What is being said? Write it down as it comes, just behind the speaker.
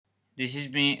This is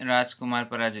me, Rajkumar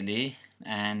Parajali,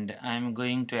 and I'm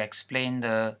going to explain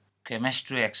the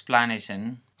chemistry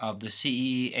explanation of the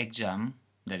CEE exam,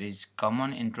 that is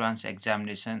Common Entrance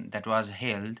Examination, that was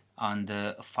held on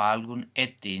the Falgun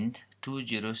 18th,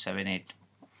 2078.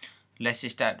 Let's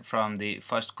start from the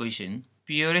first question.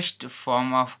 Purest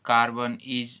form of carbon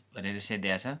is भनेर चाहिँ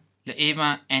दिएको छ। ल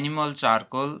एमा animal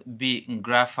charcoal, be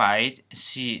graphite,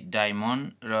 C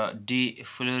diamond र D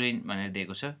fluorine भनेर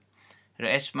दिएको छ। र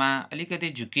यसमा अलिकति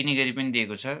झुक्किने गरी पनि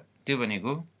दिएको छ। त्यो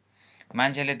भनेको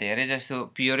मान्छेले धेरै जस्तो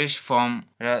प्योरेस्ट फर्म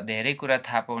र धेरै कुरा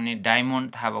थाहा पाउने डायमन्ड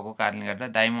थाहा भएको कारणले गर्दा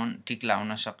डायमन्ड टिक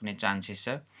लाउन सक्ने चान्सेस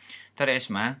छ। तर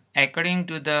यसमा according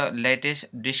to the latest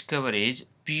डिस्कभरीज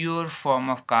pure form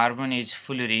of carbon is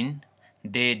fluorine.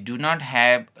 They do not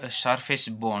have a surface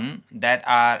bone that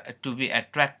are to be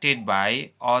attracted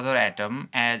by other atom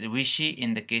as we see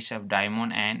in the case of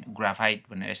diamond and graphite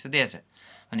भनेर यस्तो दिएको छ।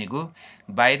 भनेको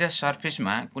बाहिर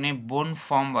सर्फेसमा कुनै bone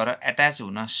form भएर attach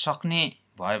हुन सक्ने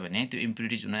भयो भने त्यो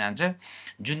इम्प्युरिटिज हुन जान्छ,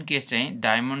 जुन केस चाहिँ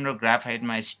डायमन्ड र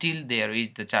ग्राफाइटमा still there is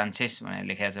the chances भनेर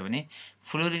लेखेको छ भने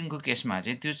फ्लोरिनको केसमा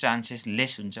चाहिँ त्यो चान्सेस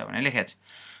लेस हुन्छ भनेर लेखेको छ।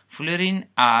 Fluorine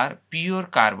are pure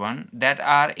carbon that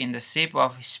are in the shape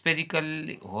of spherical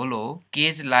hollow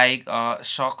cage like a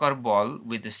soccer ball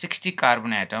with 60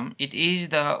 carbon atom. It is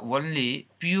the only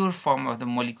pure form of the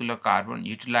molecular carbon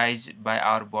utilized by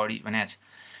our body भनेको छ।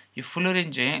 यो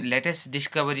fluorine चाहिँ latest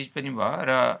discovery पनि भयो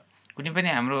र कुनै पनि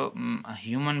हाम्रो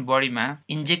ह्युमन बडीमा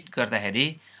इन्जेक्ट गर्दाखेरि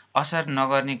असर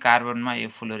नगर्ने कार्बनमा यो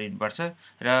फ्लोरिन पर्छ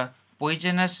र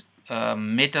पोइजनस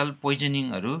मेटल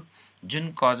पोइजनिङहरू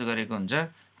जुन कज गरेको हुन्छ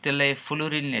त्यसलाई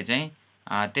फ्लोरिनले चाहिँ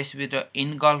त्यसभित्र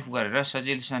इन्गल्फ गरेर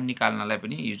सजिलोसँग निकाल्नलाई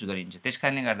पनि युज गरिन्छ।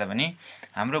 त्यसकारणले गर्दा पनि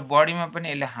हाम्रो बडीमा पनि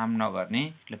यसले हार्म नगर्ने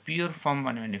प्योर फर्म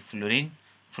भन्यो भने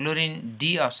फ्लोरिन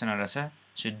डी अप्सन रहेछ।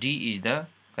 So D is the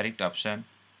correct option.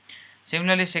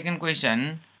 Similarly second question,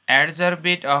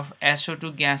 एड्जर्बेट of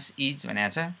SO2 gas is भनेको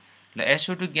छ। ल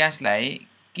SO2 ग्यासलाई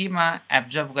केमा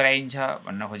एब्जर्ब गराइन्छ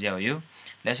भन्न खोजेको हो यो।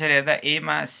 यसरी हेर्दा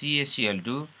एमा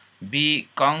CaCl2, be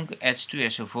कङ्क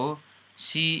H2SO4,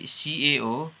 C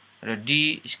CaO र डी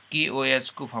KOH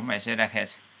को फर्ममा यसरी राखेको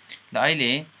छ। ल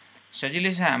अहिले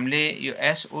सजिलैसँग हामीले यो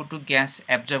SO2 ग्यास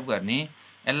एब्जर्ब गर्ने,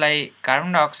 यसलाई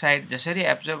कार्बन डाइअक्साइड जसरी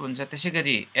एब्जर्ब हुन्छ त्यसै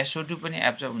गरी SO2 पनि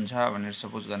एब्जर्ब हुन्छ भनेर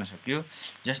सपोज गर्न सक्यो।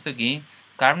 जस्तो कि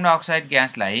कार्बन डाइअक्साइड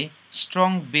ग्यासलाई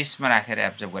स्ट्रङ बेसमा राखेर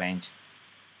एब्जर्ब गराइन्छ।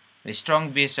 Strong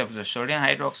base of sodium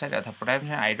hydroxide अथवा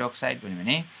पोटासियम हाइड्रोक्साइड भन्यो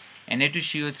भने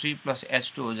Na2CO3 +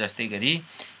 H2O जस्तै गरी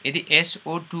यदि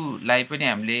SO2 लाई पनि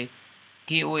हामीले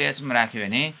KOH मा राख्यो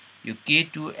भने यो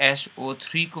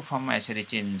K2SO3 को फर्ममा यसरी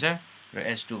चेन्ज हुन्छ र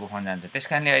H2 को फर्म जान्छ।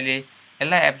 त्यसकारणले अहिले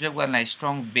यसलाई एब्जर्ब गर्नलाई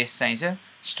स्ट्रङ बेस चाहिन्छ।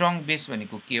 स्ट्रङ बेस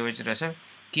भनेको KOH रहेछ।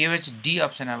 KOH डी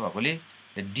अप्सनमा भएकोले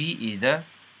D is the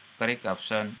correct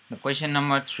option. Question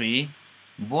number 3,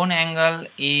 bone angle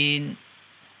in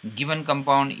given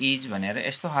compound is भनेर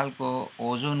यस्तो खालको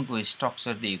ओजोनको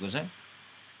स्ट्रक्चर दिएको छ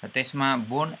र त्यसमा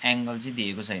बोन एङ्गल चाहिँ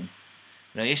दिएको छैन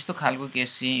र यस्तो खालको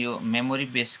केस चाहिँ यो मेमोरी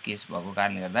बेस केस भएको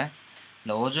कारणले गर्दा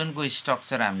ल ओजोनको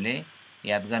स्ट्रक्चर हामीले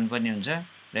याद गर्नुपर्ने हुन्छ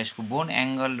र यसको बोन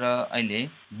एङ्गल र अहिले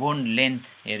बोन लेन्थ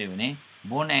हेऱ्यो भने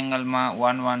बोन एङ्गलमा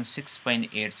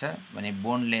 116.8 छ भने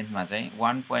बोन लेन्थमा चाहिँ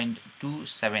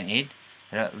 1.278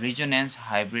 र रिजोनेन्स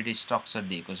हाइब्रिड स्ट्रक्चर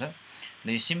दिएको छ।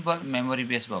 र यो सिम्पल मेमोरी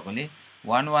बेस भएकोले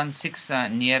 116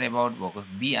 नियर अबाउट भएको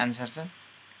बी आन्सर छ,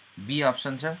 बी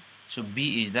अप्सन छ। So be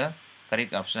is the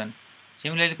correct option.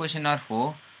 Similarly, question number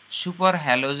 4, super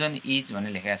halogen is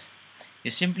भनेर लेखेको छ।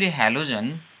 यो simply halogen,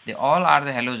 they all are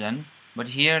the halogen, but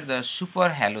here the super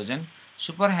halogen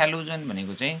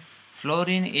भनेको चाहिँ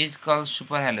fluorine is called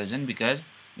super halogen because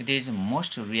it is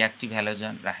most reactive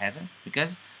halogen राखेको छ।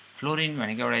 because fluorine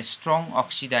भनेको एउटा strong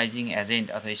oxidizing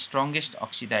agent अथवा strongest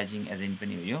oxidizing agent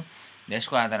पनि हो यो।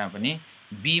 यसको आधारमा पनि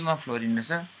B मा fluorine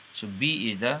रहेछ। so B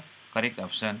is the correct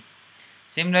option.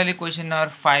 Similarly, question number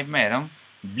 5 मा हेरौँ,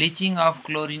 bleaching of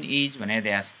chlorine is भनेर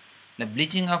दिएको छ। ल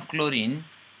bleaching of chlorine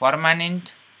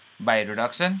permanent by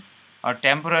reduction or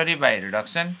temporary by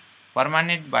reduction,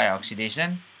 permanent by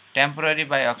oxidation, temporary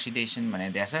by oxidation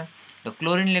भनेर दिएको छ। ल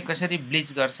क्लोरिनले कसरी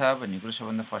ब्लिच गर्छ भन्ने कुरो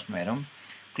सबभन्दा फर्स्टमा हेरौँ।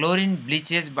 Chlorine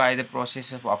ब्लिचेस by the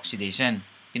process of oxidation,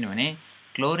 किनभने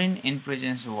chlorine in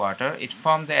presence of water it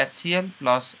form the HCl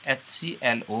plus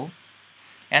HClO।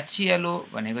 HClO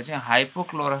भनेको चाहिँ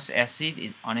hypochlorous acid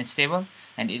is unstable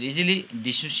and it easily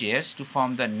dissociates to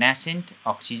form the nascent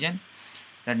oxygen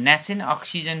र nascent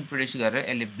oxygen produce गरेर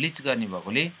यसले bleach गर्ने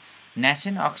भएकोले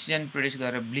nascent oxygen produce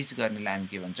गरेर bleach गर्नेलाई हामी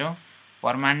के भन्छौँ,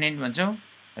 पर्मानेन्ट भन्छौँ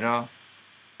र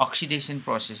अक्सिडेसन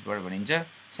प्रोसेसबाट भनिन्छ।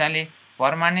 त्यसैले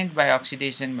पर्मानेन्ट बाई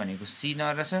अक्सिडेसन भनेको C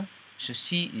नरहेछ। So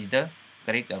C is the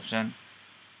correct option.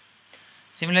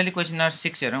 Similarly question number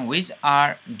 6 हेरौँ which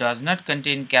R does not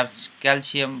content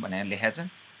calcium भनेर लेखेको छ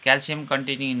क्याल्सियम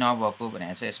कन्टेनिङ नभएको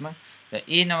भनेको छ यसमा र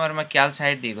ए नम्बरमा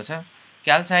क्याल्साइड दिएको छ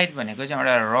क्याल्साइड भनेको चाहिँ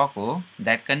एउटा रक हो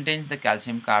that contents the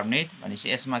calcium carbonate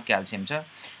भनेपछि यसमा क्याल्सियम छ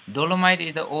dolomite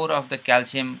is the ore of the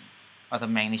calcium अथवा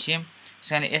म्याग्नेसियम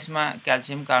त्यसैले यसमा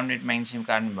क्याल्सियम कार्बोनेट म्याग्नेसियम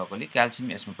कार्बोनेट भएकोले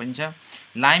क्याल्सियम यसमा पनि छ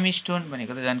लाइमस्टोन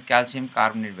भनेको त झन् क्याल्सियम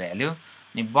कार्बोनेट भइहाल्यो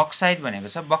अनि बक्साइड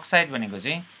भनेको छ बक्साइड भनेको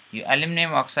चाहिँ यो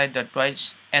एल्युमिनियम अक्साइड र ट्वाइस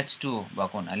H2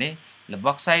 भएको हुनाले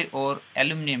बक्साइड ओर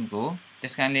एल्युमिनियमको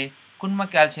त्यस कारणले कुनमा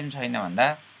क्याल्सियम छैन भन्दा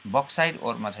बक्साइड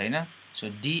ओरमा छैन so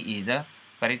D is the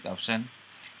correct option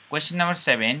question number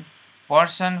 7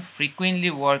 person frequently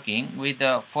working with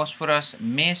the phosphorus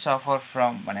may suffer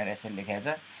from भनेर यसरी लेखेको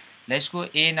छ ल यसको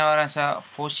ए नम्बरमा छ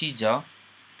फोसिज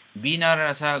बी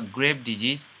नम्बरमा छ ग्रेभ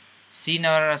डिजिज सी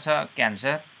नम्बरमा छ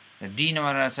क्यान्सर र डी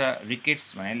नम्बरमा छ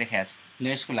रिकेट्स भनेर लेखेको छ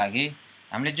ल यसको लागि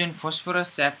हामीले जुन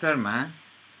फोस्फोरस च्याप्टरमा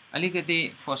अलिकति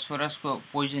फोस्फोरसको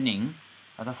पोइजनिङ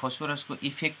अथवा फोस्फोरसको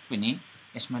इफेक्ट पनि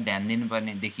यसमा ध्यान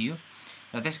दिनुपर्ने देखियो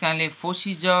र त्यस कारणले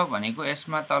फोसिज भनेको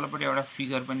यसमा तलपट्टि एउटा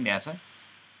फिगर पनि दिएको छ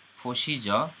फोसिज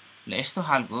ल यस्तो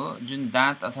खालको जुन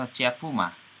दाँत अथवा च्यापुमा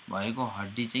भएको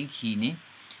हड्डी चाहिँ खिने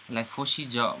यसलाई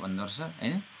फोसिज भन्दो रहेछ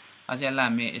हैन अझ यसलाई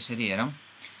हामी यसरी हेरौँ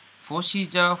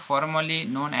फोसिज firmly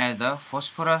known as the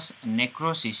phosphorus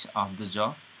necrosis of the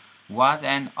ज was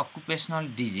an occupational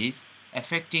disease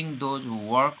affecting those who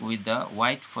work with the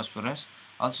white phosphorus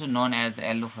also known as the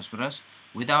yellow phosphorus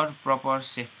without proper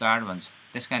safeguard भन्छ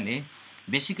त्यसकारणले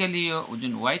बेसिकली यो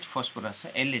जुन व्हाइट फोस्फोरस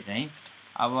छ यसले चाहिँ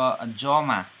अब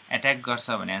जमा एट्याक गर्छ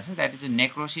भनेको छ द्याट इज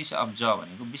नेक्रोसिस अफ ज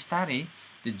भनेको बिस्तारै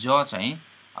त्यो ज चाहिँ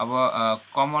अब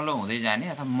कमलो हुँदै जाने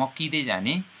अथवा मकिँदै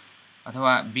जाने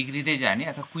अथवा बिग्रिँदै जाने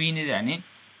अथवा कुहिँदै जाने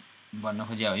भन्न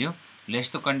खोजे हो यो ल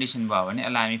यस्तो कन्डिसन भयो भने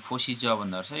यसलाई हामी फोसिज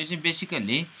भन्दो रहेछ यो चाहिँ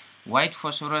बेसिकली व्हाइट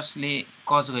फोस्फोरसले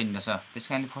कज गरिन्दछ त्यस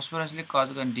कारणले फोस्फोरसले कज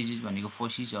गर्ने डिजिज भनेको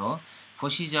फोसिज हो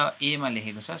फोसिज एमा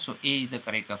लेखेको छ so A is the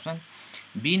correct option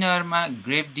be नम्बरमा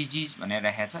ग्रेभ डिजिज भनेर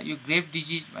राखेको छ यो ग्रेभ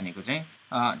डिजिज भनेको चाहिँ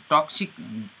टक्सिक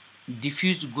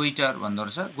डिफ्युज गोइटर भन्दो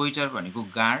रहेछ गोइटर भनेको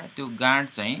गाँड त्यो गाँड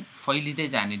चाहिँ फैलिँदै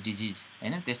जाने डिजिज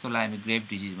हैन त्यस्तोलाई हामी ग्रेभ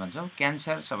डिजिज भन्छौँ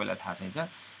क्यान्सर सबैलाई थाहा छ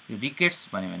यो रिकेट्स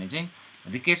भन्यो भने चाहिँ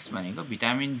रिकेट्स भनेको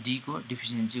भिटामिन डी को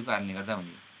डिफिसियन्सीको कारणले गर्दा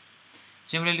हुने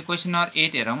सिमिलरली क्वेसन नम्बर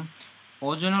 8 हेरौँ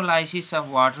ozonolysis of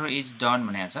water is done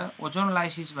भनेको छ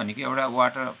ओजोनोलाइसिस भनेको एउटा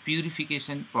वाटर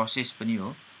प्युरिफिकेसन प्रोसेस पनि हो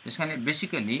त्यसकारणले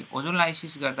बेसिकली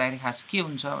ओजोनोलाइसिस गर्दाखेरि खास के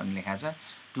हुन्छ भन्ने लेखेको छ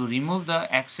to remove the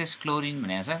access chlorine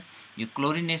भनेको छ यो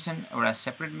क्लोरिनेसन एउटा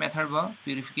सेपरेट मेथड भयो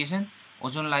प्युरिफिकेसन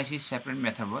ओजोनोलाइसिस सेपरेट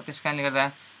मेथड भयो त्यसकारणले गर्दा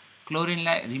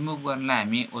क्लोरिनलाई रिमुभ गर्नलाई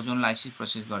हामी ओजोनोलाइसिस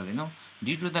प्रोसेस गर्दैनौँ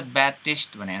due to the bad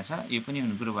test भनेको छ यो पनि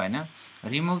हुने कुरो भएन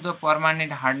रिमुभ द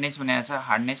पर्मानेन्ट हार्डनेस भनेको छ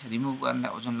हार्डनेस रिमुभ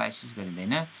गर्नलाई ओजोनोलाइसिस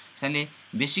गरिँदैन त्यसैले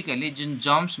बेसिकली जुन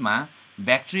जम्समा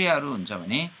ब्याक्टेरियाहरू हुन्छ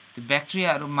भने त्यो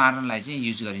ब्याक्टेरियाहरू मार्नलाई चाहिँ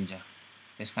युज गरिन्छ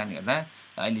त्यस कारणले गर्दा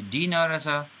अहिले डी नम्बर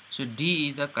छ so D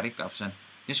is the correct option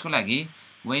त्यसको लागि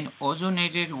when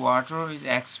ozonated water is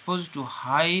exposed to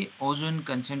high ozone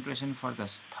concentration for the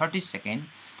 30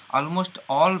 seconds almost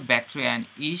all bacteria and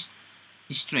yeast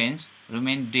strains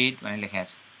remain dead भनेर लेखेको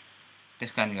छ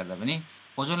त्यस कारणले गर्दा पनि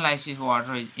ओजोनलाइसिस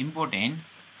water is important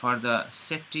for the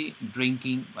safety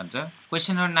drinking भन्छ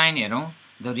क्वेसन नम्बर 9 हेरौँ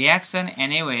the reaction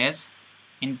NaOH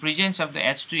in presence of the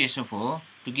H2SO4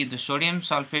 to give the sodium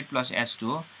sulfate plus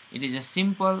H2O it is a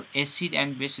simple acid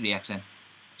and base reaction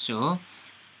so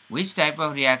which type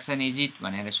of reaction is it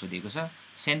भनेर सोधेको छ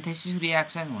synthesis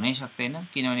reaction हुनै सक्दैन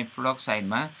किनभने product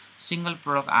साइडमा single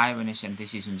product आयो भने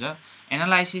synthesis हुन्छ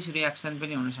एनालाइसिस रियाक्सन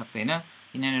पनि हुन सक्दैन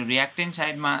किनभने रियाक्टेन्ट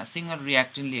साइडमा सिंगल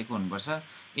रियाक्टेन्ट लिएको हुनुपर्छ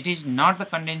it is not the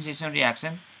कन्डेन्सेसन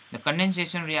reaction the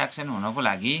कन्डेन्सेसन reaction हुनको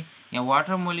लागि यहाँ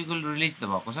वाटर मोलिक्युल रिलिज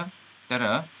त भएको छ तर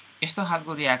यस्तो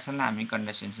खालको रियाक्सनलाई हामी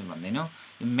कन्डेन्सेसन भन्दैनौँ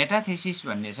मेटाथेसिस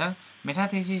भन्ने छ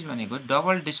मेटाथेसिस भनेको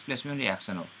डबल डिस्प्लेसमेन्ट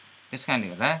रियाक्सन हो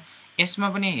त्यसकारणले गर्दा यसमा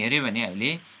पनि हेर्यो भने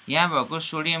अहिले यहाँ भएको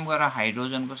सोडियम गएर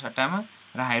हाइड्रोजनको सट्टामा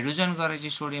र हाइड्रोजन गएर चाहिँ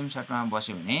सोडियम सट्टामा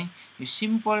बस्यो भने यो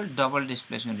सिम्पल डबल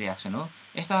डिस्प्लेसमेन्ट रियाक्सन हो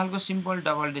यस्तो खालको सिम्पल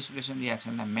डबल डिस्प्लेसमेन्ट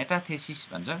रियाक्सनलाई मेटाथेसिस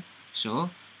भन्छ so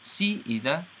C is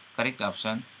the correct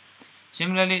option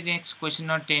similarly next question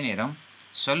number 10 हेरौँ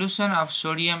solution of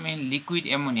sodium in liquid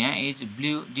ammonia is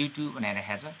blue due to भनेर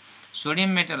राखेको छ सोडियम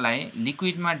मेटललाई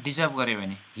लिक्विडमा डिजल्भ गर्यो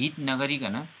भने हिट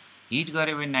नगरिकन हिट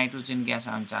गर्यो भने नाइट्रोजन ग्यास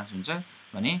आउने चान्स हुन्छ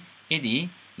भने यदि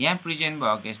यहाँ प्रेजेन्ट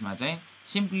भएको केसमा चाहिँ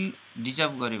सिम्पल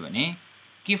डिजल्भ गर्यो भने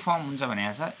के फर्म हुन्छ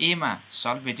भनेको छ ए मा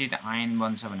सल्फेटेड आयन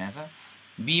बन्छ भनेको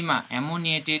छ बी मा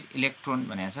एमोनिएटेड इलेक्ट्रोन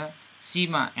भनेको छ सी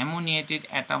मा एमोनिएटेड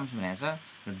एटम्स भनेको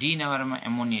छ र डी नम्बरमा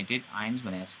एमोनिएटेड आयन्स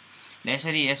भनेको छ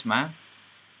यसरी यसमा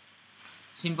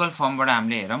सिम्पल फर्मबाट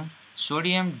हामीले हेरौँ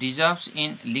sodium dissolves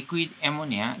in liquid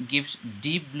ammonia gives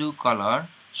deep blue color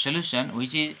solution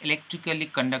which is electrically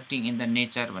conducting in the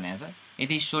nature भनेको छ।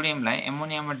 यदि सोडियमलाई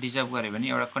एमोनियामा डिजल्भ गर्यो भने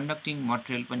एउटा कन्डक्टिङ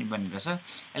मटेरियल पनि बन्ने रहेछ।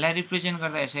 यसलाई रिप्रेजेन्ट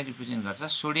गर्दा यसरी रिप्रेजेन्ट गर्छ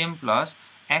sodium plus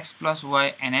x plus y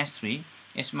NH3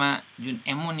 यसमा जुन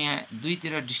एमोनिया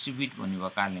दुईतिर डिस्ट्रिब्युट हुने भएको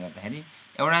कारणले गर्दाखेरि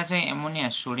एउटा चाहिँ एमोनिया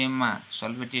सोडियममा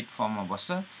सल्फेटेड फर्ममा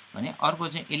बस्छ भने अर्को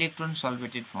चाहिँ इलेक्ट्रोन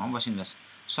सल्फेटेड फर्ममा बसिन्छ।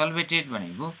 सल्फेटेड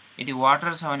भनेको यदि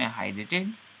वाटर छ भने हाइड्रेटेड,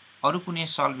 अरु कुनै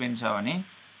सल्भेन्ट छ भने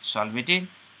सल्फेटेड।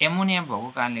 एमोनिया भएको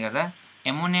कारणले गर्दा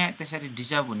एमोनिया त्यसरी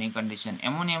डिजल्भ हुने कन्डिसन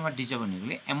एमोनियामा डिजल्भ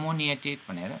हुनेले एमोनिएटेड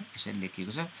भनेर यसरी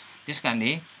लेखिएको छ।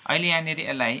 त्यसकारणले अहिले यहाँनेर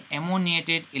यसलाई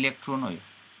एमोनिएटेड इलेक्ट्रोन हो,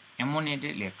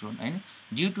 एमोनिएटेड इलेक्ट्रोन हैन।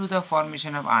 Due to the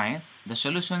formation of ion the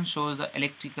solution shows the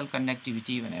electrical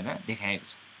conductivity भनेर देखाएको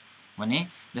छ भने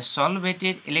the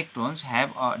sulphated electrons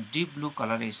have a deep blue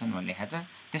कलरेसन भनेर लेखेको छ।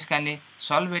 त्यसकारणले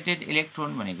सल्फेटेड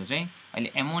इलेक्ट्रोन भनेको चाहिँ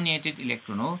अहिले एमोनिएटेड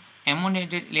इलेक्ट्रोन हो।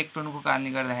 एमोनिएटेड इलेक्ट्रोनको कारणले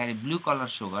गर्दाखेरि ब्लू कलर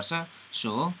शो गर्छ।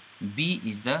 So be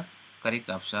is the correct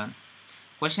option.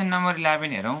 Question number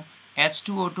 11 हेरौं।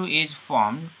 H2O2 is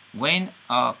formed when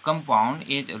a compound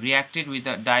is reacted with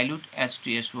a dilute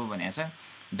H2SO भनेको छ।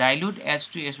 डाइल्युट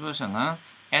H2SO सँग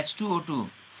H2O2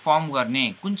 फर्म गर्ने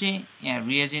कुन चाहिँ यहाँ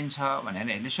रिएजेन्ट छ भनेर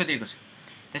यसले सोधेको छ।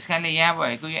 त्यसकारणले यहाँ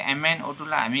भएको यो MnO2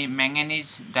 लाई हामी म्याङ्गानिज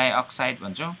डाइअक्साइड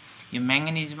भन्छौं। यो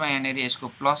म्याङ्गानिजमा यहाँनेर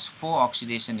यसको +4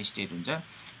 अक्सिडेसन स्टेट हुन्छ।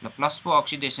 ल +4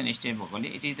 अक्सिडेसन स्टेट भएकोले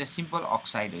it is the simple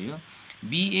oxide हो। यो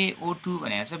BaO2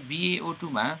 भनेको छ। BaO2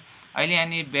 मा अहिले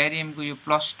यहाँनेर बेरियमको यो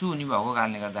 +2 हुने भएको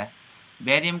कारणले गर्दा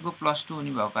बेरियमको +2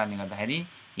 हुने भएको कारणले गर्दाखेरि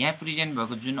यहाँ प्रेजेन्ट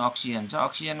भएको जुन अक्सिजन छ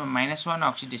अक्सिजनमा -1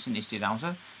 अक्सिडेसन स्टेट आउँछ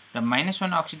र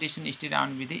 -1 अक्सिडेसन स्टेट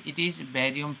आउने बित्तिकै इट इज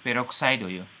बेरियम पेरोक्साइड हो।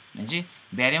 यो भनेपछि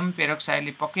बेरियम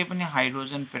पेरोक्साइडले पक्कै पनि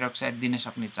हाइड्रोजन पेरोक्साइड दिन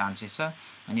सक्ने चान्सेस छ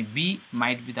अनि be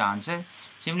might be the answer.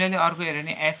 Similarly अर्को हेर्यो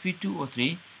भने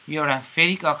Fe2O3 यो एउटा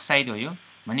फेरिक अक्साइड हो। यो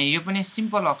भने यो पनि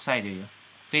सिम्पल अक्साइड हो। यो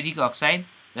फेरिक अक्साइड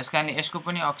जसकारणले यसको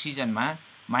पनि अक्सिजनमा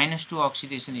 -2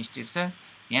 अक्सिडेसन स्टेट छ।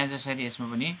 यहाँ जसरी यसमा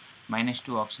पनि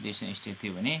 -2 अक्सिडेसन स्टेट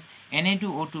थियो भने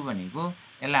Na2O2 भनेको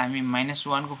यसलाई हामी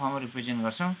 -1 को फर्ममा रिप्रेजेन्ट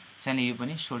गर्छौं। त्यसैले यो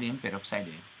पनि सोडियम पेरोक्साइड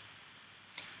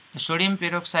हो। सोडियम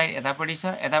पेरोक्साइड यतापटि छ,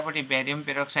 यतापटि बेरियम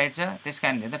पेरोक्साइड छ।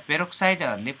 त्यसकारणले त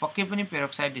पेरोक्साइडहरुले पक्कै पनि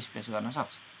पेरोक्साइड डिस्प्लेस गर्न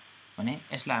सक्छ भने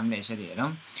यसलाई हामीले यसरी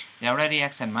हेरौं। एउटा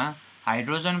रिएक्सनमा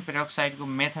हाइड्रोजन पेरोक्साइडको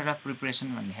मेथड अफ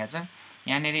प्रिपरेसन भन्ने लेखेको छ।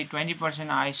 यहाँनेर 20%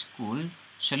 आइस कुल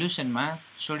सोल्युसनमा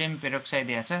सोडियम पेरोक्साइड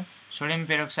दिएको छ। सोडियम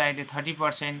पेरोक्साइडले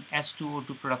 30%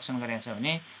 H2O2 प्रोडक्सन गरेको छ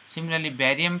भने सिमिलरली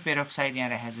बेरियम पेरोक्साइड यहाँ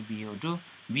राखेको छ BaO2।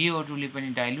 BaO2 ले पनि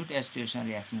डाइल्युट H2O सँग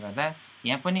रिएक्सन गर्दा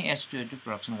यहाँ पनि H2O2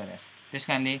 प्रोडक्सन गरेको छ।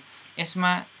 त्यसकारणले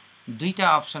यसमा दुईटा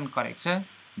अप्सन करेक्ट छ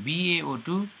BaO2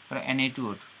 र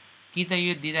Na2O2। कि त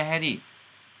यो दिँदाखेरि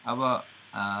अब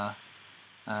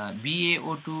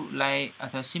BaO2 लाई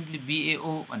अथवा सिम्पली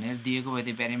BaO भनेर दिएको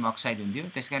भए बेरियम अक्साइड हुन्थ्यो।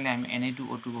 त्यसकारणले हामी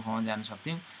Na2O2 को फर्ममा जान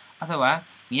सक्थ्यौं अथवा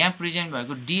यहाँ प्रेजेन्ट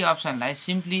भएको डी अप्सनलाई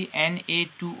सिम्पली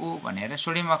Na2O भनेर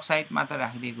सोडियम अक्साइड मात्र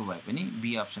राखिदिएको भए पनि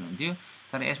बी अप्सन हुन्थ्यो।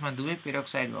 तर यसमा दुवै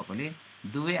पेरोक्साइड भएकोले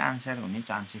दुवै आन्सर हुने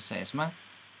चान्सेस छ यसमा।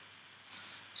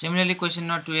 सिमिलरली क्वेशन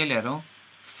नम्बर 12 हेरौं।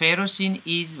 फेरोसिन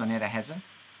इज भनेर राखेको छ।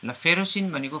 ल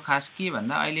फेरोसिन भनेको खास के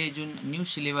भन्दा अहिले जुन न्यू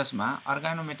सिलेबसमा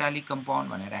अर्गानोमेटालिक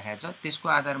कम्पाउन्ड भनेर राखेको छ त्यसको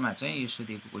आधारमा चाहिँ यो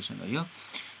सोधेको क्वेशन हो यो।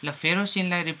 ल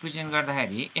फेरोसिनलाई रिप्रेजेन्ट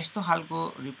गर्दाखेरि यस्तो खालको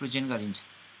रिप्रेजेन्ट गरिन्छ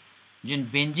जुन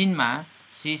बेन्जिनमा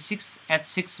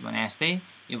C6H6 भने जस्तै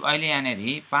यो अहिले यहाँनेर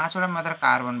 5 वटा मात्र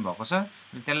कार्बन भएको छ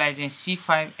र त्यसलाई चाहिँ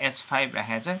C5H5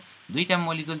 राखेको छ। दुईटा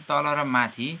मोलिक्युल तल र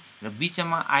माथि र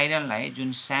बीचमा आइरनलाई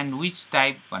जुन स्यान्डविच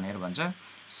टाइप भनेर भन्छ।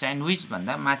 स्यान्डविच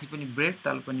भन्दा माथि पनि ब्रेड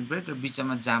तल पनि ब्रेड र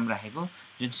बीचमा जाम राखेको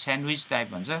जुन स्यान्डविच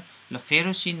टाइप भन्छ। ल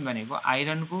फेरोसिन भनेको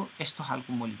आइरनको यस्तो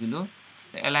खालको मोलिक्युल हो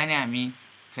र यसलाई नै हामी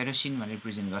फेरोसिन भनेर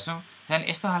रिप्रेजेन्ट गर्छौं। त्यसैले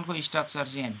यस्तो खालको स्ट्रक्चर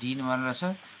चाहिँ यहाँ डी नम्बरमा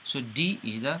छ। So D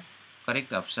is the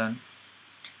correct option.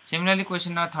 Similarly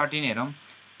question number 13 हेरौं।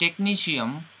 टेक्निशियम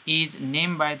इज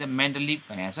नेम बाय द मेन्डलिफ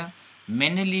भनेको छ।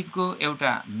 मेन्डलिफको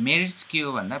एउटा मेरिट्स के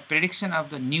हो भन्दा prediction of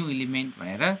the new element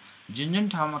भनेर जुन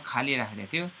ठाउँमा खाली राखेको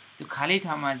थियो त्यो खाली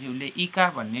ठाउँमा चाहिँ उसले इका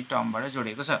भन्ने टर्मबाट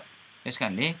जोडेको छ।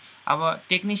 त्यसकारणले अब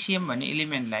टेक्निशियम भन्ने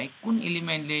एलिमेन्टलाई कुन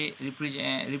एलिमेन्टले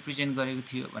रिप्रेजेन्ट गरेको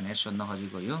थियो भनेर सोध्न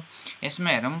खोजेको हो। यसमा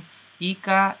हेरौं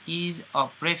इका is a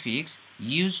prefix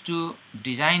used to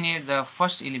designate the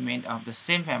first element of the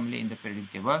same family in the periodic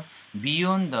table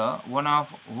beyond the one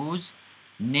of whose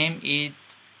name it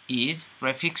is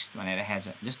prefixed भनेर राखेको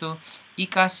छ। जस्तो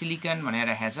इका सिलिकन भनेर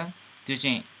राखेको छ त्यो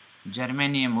चाहिँ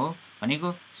जर्मेनियम हो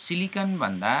भनेको सिलिकन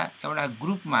भन्दा एउटा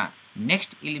ग्रुपमा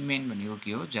नेक्स्ट एलिमेन्ट भनेको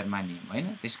के हो जर्मेनियम हैन।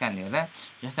 त्यसकारणले गर्दा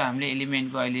जस्तो हामीले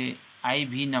एलिमेन्टको अहिले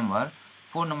IV नम्बर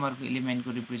 4 नम्बरको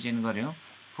एलिमेन्टको रिप्रेजेन्ट गर्यौं।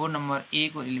 4 नम्बर ए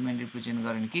को एलिमेन्ट रिप्रेजेन्ट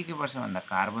गर्ने के पर्छ भन्दा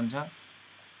कार्बन छ,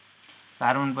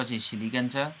 कार्बन पछि सिलिकन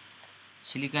छ,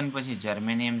 सिलिकन पछि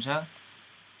जर्मेनियम छ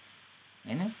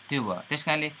हैन, त्यो भयो।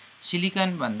 त्यसकारणले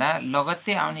सिलिकन भन्दा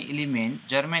लगत्तै आउने एलिमेन्ट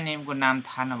जर्मेनियमको नाम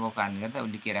थाहा नभएको कारणले गर्दा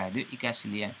उसले के राखेको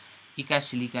थियो, इका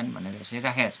सिलिकन भनेर यसरी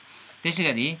राखेको छ।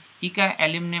 त्यसैगरी इका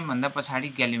एल्युमिनियम भन्दा पछाडि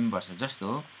ग्यालियम पर्छ। जस्तो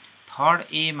थर्ड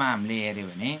ए मा हामीले हेर्यो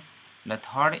भने ल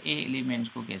थर्ड ए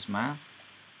एलिमेन्ट्सको केसमा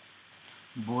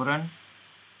बोरन,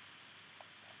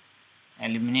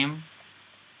 एल्युमिनियम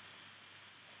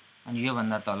अनि यो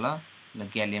भन्दा तल ल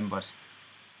ग्यालियम पर्छ।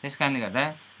 त्यसकारणले गर्दा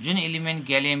जुन एलिमेन्ट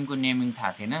ग्यालियमको नेमिङ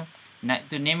थाहा थिएन,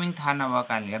 त्यो नेमिङ थाहा नभएको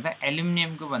कारणले गर्दा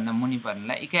एल्युमिनियमको भन्दा मुनि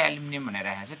पर्नेलाई इका एल्युमिनियम भनेर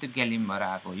राखेको छ, त्यो ग्यालियम भएर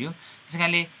आएको हो यो।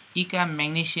 त्यसकारणले इका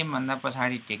म्याग्नेसियम भन्दा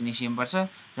पछाडि टेक्निसियम पर्छ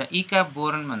र इका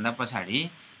बोरन भन्दा पछाडि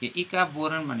यो इका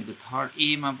बोरन भनेको थर्ड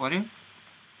ए मा पर्यो।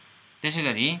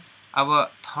 त्यसैगरी अब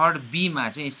थर्ड बी मा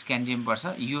चाहिँ स्क्यान्डियम पर्छ।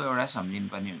 यो एउटा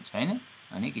सम्झिनुपर्ने हुन्छ हैन,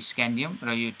 अनि स्क्यान्डियम र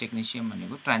यो टेक्निसियम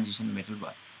भनेको ट्रान्जिसन मेटल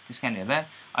भयो। त्यसकारणले गर्दा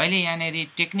अहिले यहाँनेरि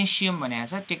टेक्निसियम भनेको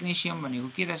छ, टेक्निसियम भनेको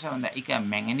के रहेछ भन्दा इका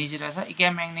म्याङ्गनिज रहेछ। इका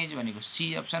म्याङ्गनिज भनेको सी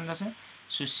अप्सन रहेछ।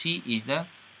 So C is the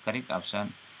correct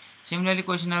option. Similarly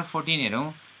question number 14 हेरौँ,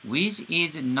 which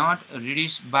is not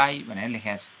reduce by भनेर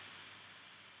लेखेको छ,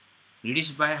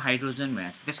 रिड्युस बाई हाइड्रोजन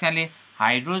भनेको छ। त्यसकारणले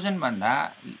हाइड्रोजन भन्दा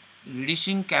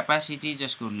रिड्युसिङ क्यापासिटी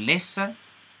जसको लेस छ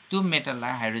त्यो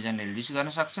मेटललाई हाइड्रोजनले रिड्युस गर्न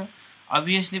सक्छ।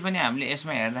 अभियसली पनि हामीले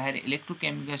यसमा हेर्दाखेरि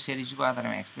इलेक्ट्रोकेमिकल सिरिजको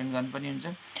आधारमा एक्सप्लेन गर्नुपर्ने हुन्छ।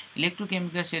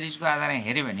 इलेक्ट्रोकेमिकल सिरिजको आधारमा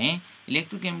हेर्यो भने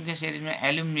इलेक्ट्रोकेमिकल सिरिजमा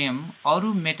एल्युमिनियम अरू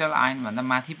मेटल आयन भन्दा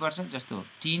माथि पर्छ। जस्तो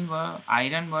टिन भयो,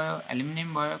 आइरन भयो, एल्युमिनियम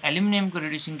भयो। एल्युमिनियमको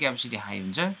रिड्युसिङ क्यापासिटी हाई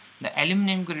हुन्छ र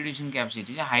एल्युमिनियमको रिड्युसिङ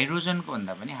क्यापासिटी चाहिँ हाइड्रोजनको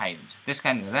भन्दा पनि हाई हुन्छ।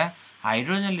 त्यसकारणले गर्दा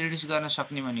हाइड्रोजन रिड्युस गर्न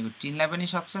सक्ने भनेको टिनलाई पनि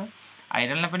सक्छ,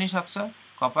 आइरनलाई पनि सक्छ,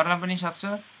 कपरलाई पनि सक्छ,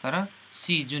 तर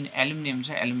सी जुन एल्युमिनियम छ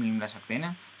एल्युमिनियमलाई सक्दैन।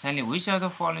 त्यसैले which of the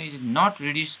following is not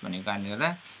reduce भनेको कारणले गर्दा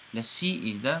the C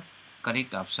is the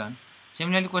correct option.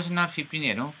 Similarly question number 15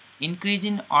 हेरौँ, increase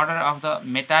in order of the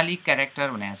metallic character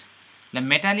भनेको छ। ल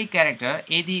मेटालिक क्यारेक्टर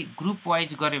यदि ग्रुप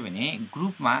वाइज गर्यो भने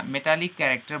ग्रुपमा मेटालिक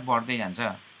क्यारेक्टर बढ्दै जान्छ।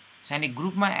 त्यसैले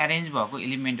ग्रुपमा एरेन्ज भएको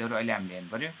एलिमेन्टहरू अहिले हामीले हेर्नु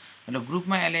पर्यो। र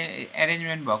ग्रुपमा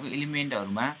एरेन्जमेन्ट भएको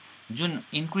एलिमेन्टहरूमा जुन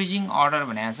इन्क्रिजिङ अर्डर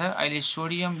भनेको छ, अहिले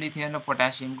सोडियम, लिथियम र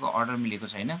पोटासियमको अर्डर मिलेको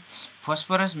छैन।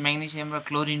 फस्फरस, म्याग्नेसियम र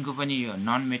क्लोरिनको पनि यो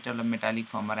नन मेटल र मेटालिक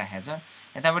फर्ममा राखेको छ।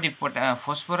 यतापट्टि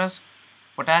फस्फरस,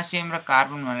 पोटासियम र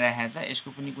कार्बन भनेर राखेको छ, यसको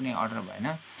पनि कुनै अर्डर भएन।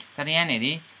 तर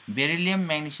यहाँनेरि बेरिलियम,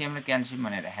 म्याग्नेसियम र क्याल्सियम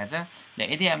भनेर राखेको छ।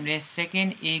 र यदि हामीले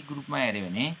सेकेन्ड ए ग्रुपमा हेर्यो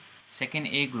भने सेकेन्ड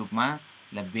ए ग्रुपमा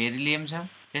ल बेरिलियम छ,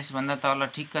 त्यसभन्दा तल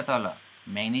ठिक्क तल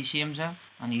म्याग्नेसियम छ,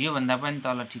 अनि योभन्दा पनि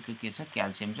तल ठिक्क के छ,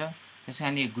 क्याल्सियम छ।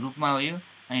 त्यसकारणले ग्रुपमा हो यो,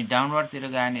 अनि डाउनवर्डतिर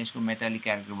गयो भने यसको मेटालिक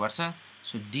क्यारेक्टर बढ्छ।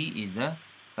 So D is the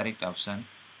correct option.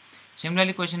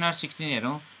 Similarly question number 16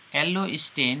 हेरौँ, yellow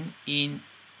stain in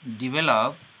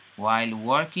develop while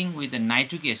working with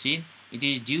nitric acid, it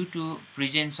is due to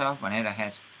presence of भनेर राखेको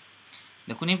छ।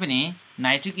 ल कुनै पनि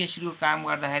नाइट्रिक एसिडको काम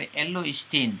गर्दाखेरि येल्लो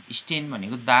स्टेन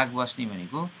भनेको दाग बस्ने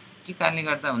भनेको के कारणले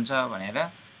गर्दा हुन्छ भनेर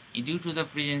due to the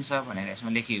presence of भनेर यसमा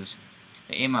लेखिएको छ।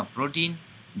 र एमा प्रोटिन,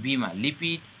 बीमा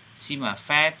लिपिड, सीमा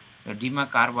फ्याट र डीमा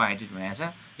कार्बोहाइड्रेट भनेको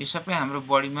छ। यो सबै हाम्रो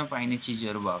बडीमा पाइने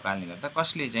चिजहरू भएको कारणले गर्दा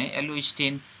कसले चाहिँ येल्लो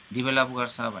स्टेन डेभलप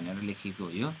गर्छ भनेर लेखिएको हो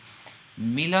यो।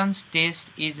 मिलन्स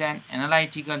test is an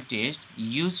analytical test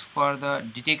use for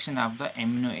the detection of the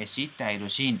amino acid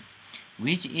tyrosine,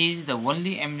 which is the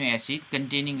only amino acid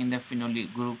containing in the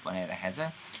phenolic group भनेर राखेको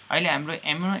छ। अहिले हाम्रो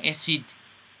एमिनो एसिड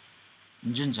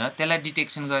जुन छ त्यसलाई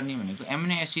डिटेक्सन गर्ने भनेको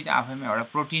एमिनो एसिड आफैमा एउटा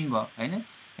प्रोटिन भयो हैन,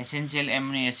 एसेन्सियल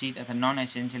एमिनो एसिड अथवा non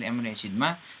essential amino एसिडमा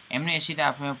amino acid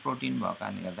आफैमा प्रोटिन भएको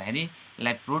कारणले गर्दाखेरि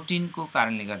यसलाई प्रोटिनको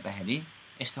कारणले गर्दाखेरि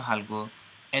यस्तो खालको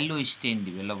येल्लो स्टेन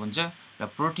डेभलप हुन्छ। र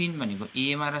प्रोटिन भनेको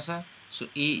ए मा रहेछ। So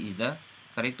A is the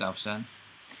correct option.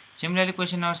 Similarly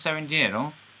question number 17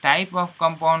 हेरौँ, type of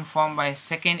compound form by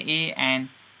second A and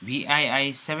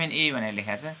VII 7A भनेर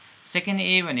लेखेको छ। सेकेन्ड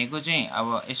ए भनेको चाहिँ अब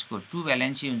यसको 2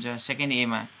 भ्यालेन्सी हुन्छ सेकेन्ड ए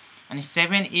मा, अनि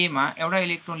 7A मा एउटा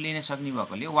इलेक्ट्रोन लिन सक्ने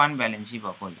भएकोले 1 भ्यालेन्सी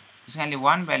भएकोले, त्यसकारणले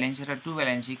 1 भ्यालेन्सी र 2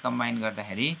 भ्यालेन्सी कम्बाइन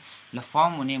गर्दाखेरि ल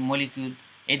फर्म हुने मोलिक्युल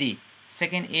यदि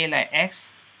सेकेन्ड ए लाई x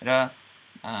र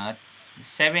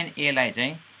 7A लाई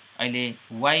चाहिँ अहिले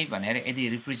y भनेर यदि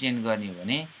रिप्रेजेन्ट गर्ने हो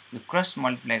भने यो क्रस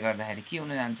मल्टिप्लाई गर्दाखेरि के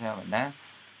हुन जान्छ भन्दा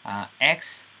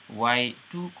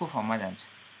xy2 को फर्ममा जान्छ,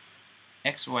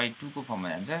 xy2 को फर्ममा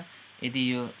जान्छ। यदि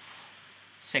यो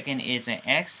सेकेन्ड ए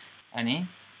चाहिँ x अनि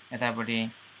यतापट्टि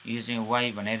यो चाहिँ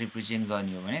y भनेर रिप्रेजेन्ट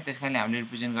गर्ने हो भने त्यसकारणले हामीले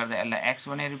रिप्रेजेन्ट गर्दा यसलाई x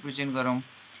भनेर रिप्रेजेन्ट गरौँ,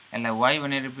 यसलाई y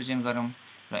भनेर रिप्रेजेन्ट गरौँ,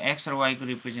 र x र y को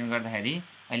रिप्रेजेन्ट गर्दाखेरि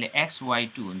अहिले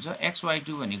xy2 हुन्छ।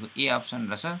 xy2 भनेको ए अप्सन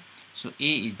रहेछ। So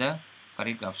A is the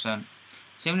correct option.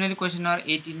 Similarly question number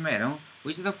 18 मा हेरौँ,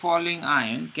 which of the following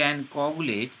ion can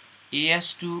coagulate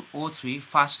AS2O3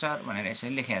 faster भनेर यसरी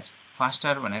लेखेको छ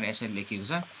फास्टर भनेर यसरी लेखेको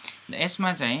छ र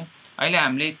यसमा चाहिँ अहिले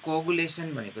हामीले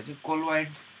कोगुलेसन भनेको चाहिँ colloid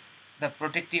the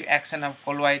protective action of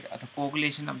colloid अथवा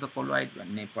कोगुलेसन अफ द कोलोइड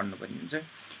भन्ने पढ्नुपर्ने हुन्छ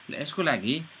र यसको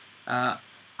लागि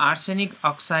आर्सेनिक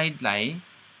अक्साइडलाई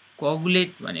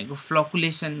कोगुलेट भनेको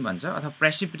फ्लकुलेसन भन्छ अथवा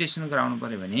प्रेसिपिटेसन गराउनु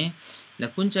पर्यो भने ल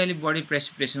कुन चाहिँले बढी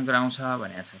प्रेसिपिटेसन गराउँछ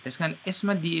भनेको छ त्यसकारण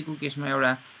यसमा दिएको केसमा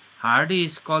एउटा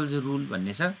हार्डी-स्कल्ज रुल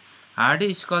भन्ने छ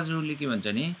हार्डी-स्कल्ज रुलले के भन्छ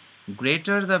नि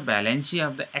greater the valency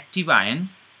of the active ion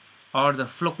or the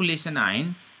फ्लकुलेसन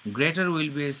ion greater will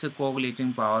be it's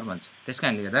कोगुलेटिङ power भन्छ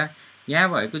त्यसकारणले गर्दा यहाँ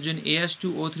भएको जुन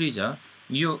AS2O3 छ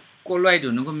यो कोलोइड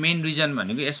हुनुको मेन रिजन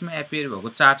भनेको यसमा एपियर भएको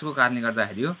चार्जको कारणले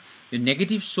गर्दाखेरि हो यो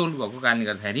नेगेटिभ सोल भएको कारणले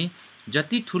गर्दाखेरि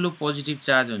जति ठुलो पोजिटिभ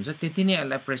चार्ज हुन्छ त्यति नै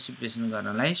यसलाई प्रेसिपिटेसन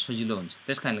गर्नलाई सजिलो हुन्छ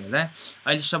त्यसकारणले गर्दा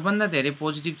अहिले सबभन्दा धेरै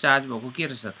पोजिटिभ चार्ज भएको के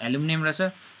रहेछ एल्युमिनियम रहेछ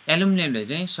एल्युमिनियमले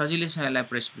चाहिँ सजिलैसँग यसलाई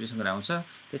प्रेसिपिटेसन गराउँछ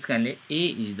त्यसकारणले ए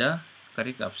is the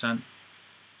correct option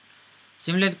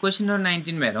similarly question number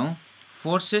 19 मा हेरौँ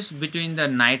forces between the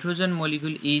nitrogen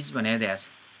molecule is भनेर दिएको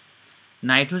छ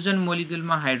नाइट्रोजन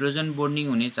मोलिक्युलमा हाइड्रोजन बोन्डिङ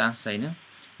हुने चान्स छैन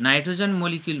नाइट्रोजन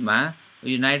मोलिक्युलमा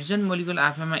यो नाइट्रोजन मोलिक्युल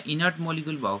आफैमा इनर्ट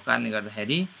मोलिक्युल भएको कारणले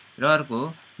गर्दाखेरि र अर्को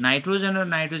नाइट्रोजन र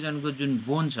नाइट्रोजनको जुन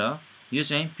बोन्ड छ यो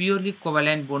चाहिँ प्योरली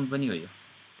कोभ्यालेन्ट बोन्ड पनि हो यो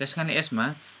त्यसकारण यसमा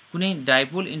कुनै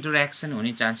डाइपोल इन्टरेक्सन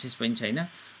हुने चान्सेस पनि छैन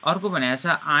अर्को भनेको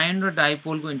छ आयन र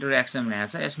डाइपोलको इन्टरेक्सन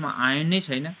भनेको छ यसमा आयन नै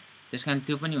छैन त्यसकारण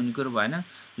त्यो पनि हुने कुरो भएन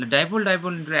ल डाइपोल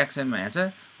इन्टरेक्सन भनेको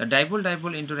छ र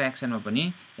डाइपोल इन्टरेक्सनमा पनि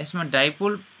यसमा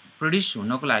डाइपोल प्रोड्युस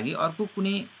हुनको लागि अर्को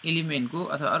कुनै एलिमेन्टको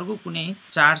अथवा अर्को कुनै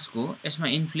चार्जको यसमा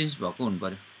इन्फ्लुएन्स भएको हुनु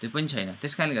पर्यो त्यो पनि छैन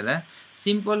त्यसकारणले गर्दा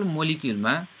सिम्पल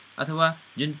मोलिक्युलमा अथवा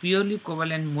जुन प्योरली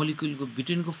कोभ्यालेन्ट मोलिक्युलको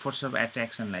बिट्विनको फोर्स अफ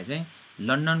एट्र्याक्सनलाई चाहिँ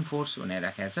लन्डन फोर्स भनेर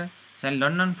राखेको छ चाहिँ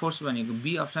लन्डन फोर्स भनेको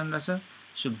बी अप्सन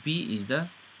रहेछ so be is the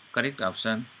correct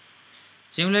option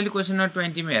similarly question number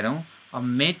 20 मा हेरौँ a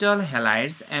metal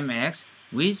halides MX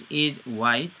which is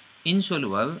white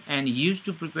इनसोलुबल and use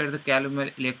to prepare the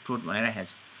क्यालोमेल electrode भनेर राखेको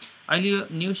छ अहिले यो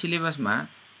न्यू सिलेबसमा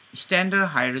स्ट्यान्डर्ड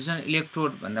हाइड्रोजन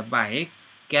इलेक्ट्रोड भन्दा बाहेक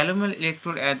क्यालोमेल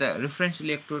electrode at the reference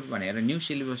electrode भनेर न्यू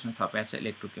सिलेबसमा थपेको छ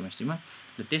इलेक्ट्रोकेमिस्ट्रीमा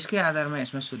र त्यसकै आधारमा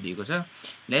यसमा सोधिएको छ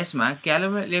र यसमा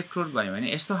क्यालोमेल इलेक्ट्रोड भन्यो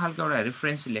भने यस्तो खालको एउटा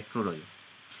रिफरेन्स इलेक्ट्रोड हो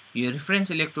यो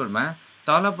रिफरेन्स इलेक्ट्रोडमा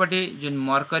तलपट्टि जुन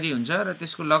मर्करी हुन्छ र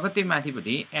त्यसको लगत्तै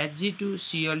माथिपट्टि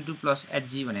Hg2Cl2 +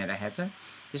 Hg भनेर राखेको छ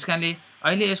त्यसकारणले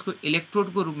अहिले यसको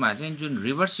इलेक्ट्रोडको रूपमा चाहिँ जुन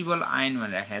रिभर्सिबल आयन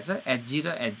भनेर राखेको छ Hg र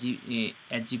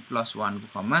Hg+1 को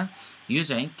फर्ममा यो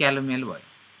चाहिँ क्यालोमेल भयो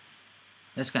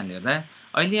त्यसकारणले गर्दा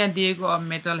अहिले यहाँ दिएको अब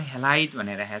मेटल हेलाइड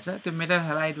भनेर राखेको छ त्यो मेटल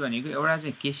हेलाइड भनेको एउटा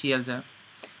चाहिँ KCl छ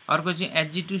अर्को चाहिँ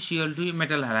Hg2Cl2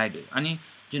 मेटल हेलाइड हो अनि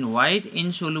जुन वाइट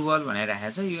इनसोलुबल भनेर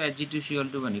राखेको छ यो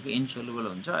Hg2Cl2 भनेको इनसोलुबल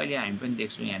हुन्छ अहिले हामी पनि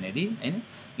देख्छौँ यहाँनेर हैन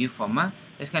यो फर्ममा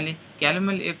त्यसकारणले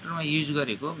क्यालोमेल इलेक्ट्रोडमा युज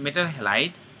गरेको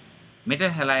मेटल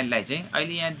हेलाइडलाई चाहिँ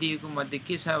अहिले यहाँ दिएको मध्ये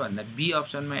के छ भन्दा बी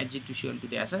अप्सनमा Hg2Cl2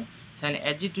 दिएको छ त्यसैले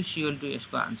Hg2Cl2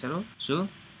 यसको आन्सर हो so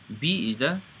be is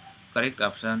the correct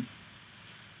option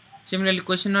similarly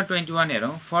question number 21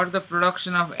 हेरौँ for the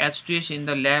production of H2S in the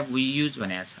lab we use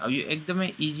भनेको छ अब यो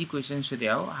एकदमै इजी क्वेसन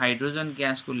सोध्या हो हाइड्रोजन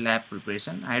ग्यासको ल्याब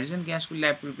प्रिपरेसन हाइड्रोजन ग्यासको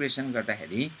ल्याब प्रिपरेसन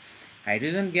गर्दाखेरि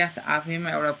हाइड्रोजन ग्यास आफैमा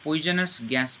एउटा पोइजनस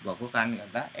ग्यास भएको कारणले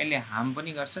गर्दा यसले हार्म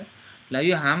पनि गर्छ ल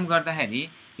यो हार्म गर्दाखेरि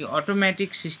यो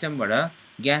अटोमेटिक सिस्टमबाट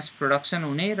ग्यास प्रोडक्सन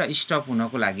हुने र स्टप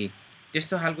हुनको लागि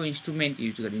त्यस्तो खालको इन्स्ट्रुमेन्ट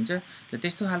युज गरिन्छ र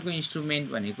त्यस्तो खालको इन्स्ट्रुमेन्ट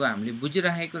भनेको हामीले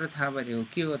बुझिरहेको र थाहा भइरहेको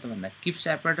के हो त भन्दा किप्स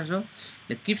एपरेटस हो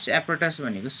र किप्स एपरेटस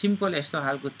भनेको सिम्पल यस्तो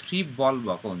खालको 3 बल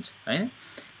भएको हुन्छ हैन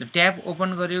र ट्याप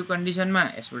ओपन गरेको कन्डिसनमा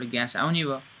यसबाट ग्यास आउने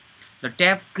भयो र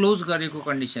ट्याप क्लोज गरेको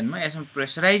कन्डिसनमा यसमा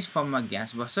प्रेसराइज फर्ममा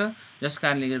ग्यास बस्छ जस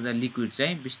कारणले गर्दा लिक्विड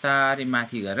चाहिँ बिस्तारै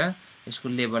माथि गएर यसको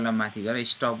लेभलमा माथि गएर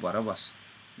स्टप भएर बस्छ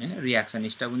हैन रियाक्सन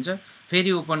स्टप हुन्छ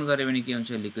फेरि ओपन गरे भने के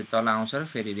हुन्छ लिक्विड तल आउँछ र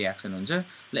फेरि रियाक्सन हुन्छ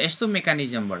ल यस्तो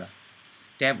मेकानिजमबाट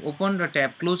ट्याप ओपन र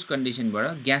ट्याप क्लोज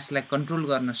कन्डिसनबाट ग्यासलाई कन्ट्रोल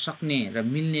गर्न सक्ने र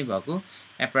मिल्ने भएको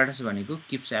एपरेटस भनेको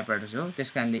किप्स एपरेटस हो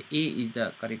त्यसकारणले ए is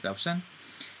the correct option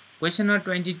question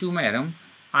number 22 मा हेरौँ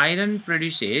iron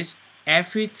produces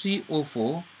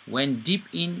Fe3O4 when deep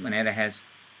in भनेर राखेको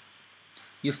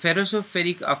छ यो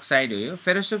फेरोसोफेरिक अक्साइड हो यो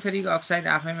फेरोसोफेरिक अक्साइड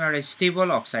आफैमा एउटा स्टेबल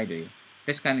अक्साइड हो यो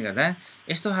त्यसकारणले गर्दा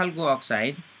यस्तो खालको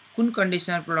अक्साइड कुन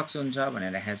कन्डिसनमा प्रोडक्सन हुन्छ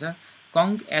भनेर राखेको छ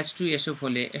कङ्क H2SO4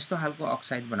 ले यस्तो खालको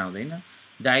अक्साइड बनाउँदैन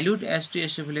डाइल्युट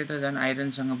H2SO4 ले त झन्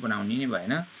आइरनसँग बनाउने नै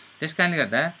भएन त्यसकारणले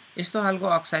गर्दा यस्तो खालको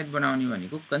अक्साइड बनाउने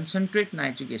भनेको कन्सन्ट्रेट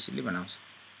नाइट्रिक एसिडले बनाउँछ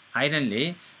आइरनले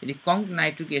यदि कङ्क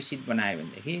नाइट्रिक एसिड बनायो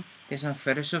भनेदेखि त्यसमा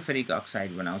फेरोसोफेरिक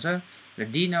अक्साइड बनाउँछ र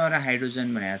डी नभएर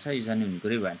हाइड्रोजन बनाएको छ यो झन् हुने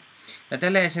कुरै भएन र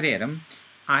त्यसलाई यसरी हेरौँ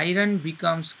iron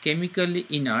becomes chemically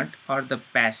inert or the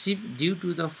passive due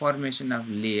to the formation of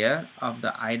layer of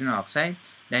the iron oxide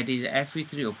that is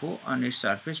Fe3O4 on its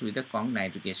surface with the conc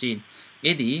nitric acid.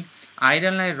 यदि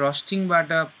आइरनलाई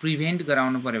रस्टिङबाट प्रिभेन्ट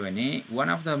गराउनु पर्यो भने one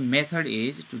of the method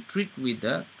is to treat with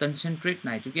the concentrate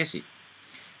nitric acid.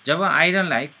 Job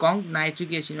आइरनलाई कङ्क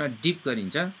nitric एसिडमा deep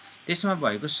गरिन्छ त्यसमा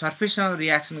भएको सर्फेससँग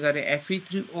reaction गरेर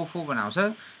Fe3O4 बनाउँछ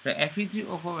र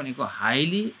Fe3O4 भनेको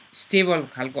हाइली स्टेबल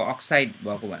खालको अक्साइड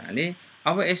भएको हुनाले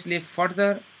अब यसले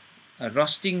फर्दर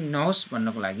रस्टिङ नहोस्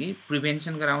भन्नको लागि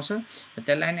प्रिभेन्सन गराउँछ र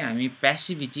त्यसलाई नै हामी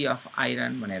प्यासिभिटी अफ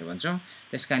आइरन भनेर भन्छौँ।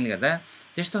 त्यसकारणले गर्दा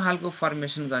त्यस्तो खालको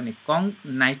फर्मेसन गर्ने कङ्क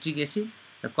नाइट्रिक एसिड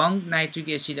र कङ्क नाइट्रिक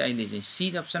एसिड अहिले चाहिँ सी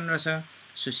अप्सन रहेछ।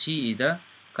 So C is the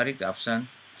correct option.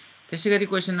 त्यसै गरी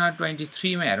क्वेसन नम्बर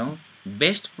 23 मा हेरौँ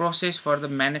best process for the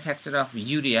manufacture of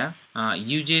urea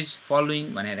usages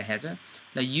following भनेर राखेको छ।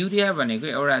 ल युरिया भनेको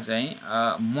एउटा चाहिँ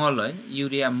मल हो,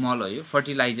 युरिया मल हो, यो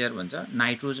फर्टिलाइजर भन्छ,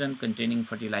 नाइट्रोजन कन्टेनिङ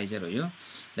फर्टिलाइजर हो यो।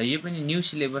 ल यो पनि न्यू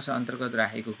सिलेबस अन्तर्गत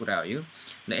राखेको कुरा हो यो।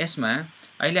 ल यसमा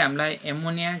अहिले हामीलाई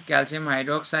ammonia calcium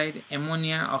hydroxide,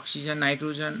 ammonia oxygen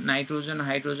nitrogen, nitrogen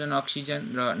hydrogen oxygen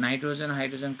र नाइट्रोजन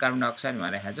हाइड्रोजन कार्बन डाइअक्साइड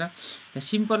भनेर राखेको छ। र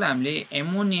सिम्पल हामीले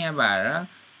एमोनियाबाट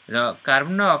र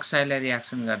कार्बन डाइअक्साइडलाई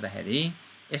रियाक्सन गर्दाखेरि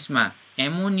यसमा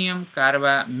एमोनियम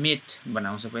कार्बामेट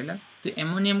बनाउँछ पहिला। त्यो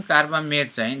एमोनियम कार्बामेट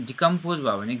चाहिँ डिकम्पोज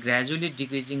भयो भने ग्रेजुअली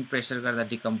डिक्रिजिङ प्रेसर गर्दा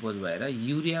डिकम्पोज भएर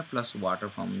युरिया प्लस वाटर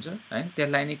फर्म हुन्छ है।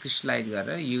 त्यसलाई नै क्रिस्टलाइज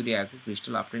गरेर युरियाको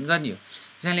क्रिस्टल अब्टेन गर्ने हो।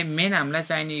 त्यसैले मेन हामीलाई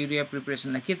चाहिने युरिया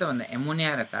प्रिपरेसनलाई के त भन्दा एमोनिया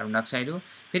र कार्बन डाइअक्साइड हो।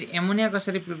 फेरि एमोनिया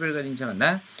कसरी प्रिपेयर गरिन्छ भन्दा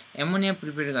एमोनिया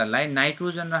प्रिपेयर गर्नलाई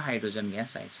नाइट्रोजन र हाइड्रोजन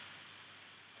ग्यास चाहिन्छ।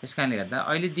 त्यसकारणले गर्दा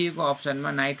अहिले दिएको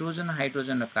अप्सनमा नाइट्रोजन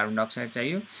हाइड्रोजन र कार्बन डाइअक्साइड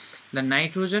चाहियो। ल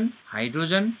नाइट्रोजन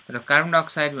हाइड्रोजन र कार्बन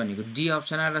डाइअक्साइड भनेको डी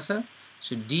अप्सन रहेछ।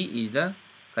 So D is the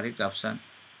correct option.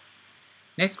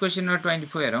 Next question number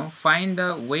 24 हेरौँ find the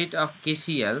weight of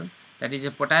KCl that is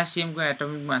पोटासियमको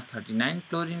atomic mass 39,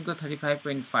 क्लोरिनको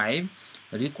 35.5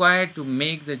 required to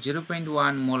make the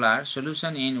 0.1 molar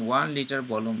solution in 1 litre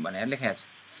volume भनेर लेखेको छ।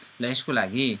 ल यसको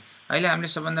लागि अहिले हामीले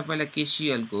सबभन्दा पहिला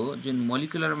KCl को जुन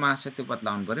मोलिकुलर मास छ त्यो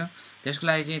पत्लाउनु पर्यो। त्यसको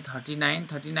लागि चाहिँ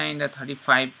 39 र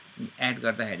 35 एड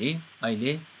गर्दाखेरि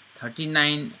अहिले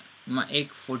 39 मा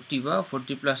 40 भयो,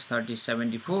 40 प्लस 30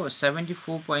 74,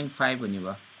 74.5 हुने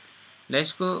भयो। ल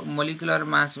यसको मोलिकुलर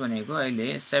मास भनेको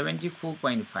अहिले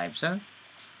 74.5 छ।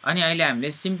 अनि अहिले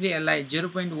हामीले सिम्पली यसलाई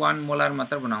 0.1 मोलार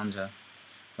मात्र बनाउनु छ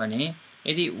भने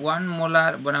यदि 1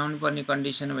 मोलार बनाउनु पर्ने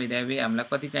कन्डिसन भइदिए हामीलाई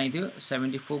कति चाहिन्थ्यो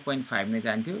 74.5 नै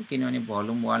चाहिन्थ्यो किनभने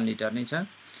भोल्युम 1 लिटर नै छ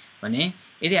भने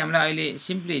यदि हामीलाई अहिले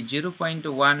सिम्पली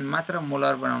 0.1 मात्र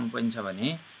मोलार बनाउनु पर्छ भने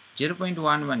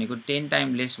 0.1 भनेको 10 टाइम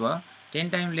लेस भयो। 10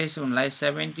 टाइम लेस हुनलाई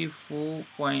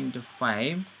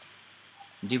 74.5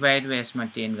 डिभाइड बाइ यसमा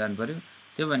 10 गर्नु पर्यो।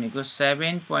 त्यो भनेको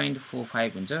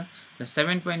 7.45 हुन्छ। र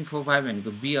 7.45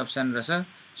 भनेको बी अप्सन रहेछ।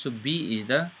 So be is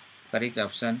the correct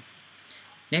option.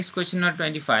 Next question number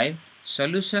 25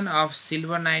 solution of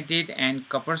silver nitrate and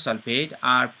copper sulfate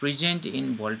are present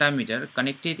in voltmeter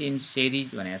connected in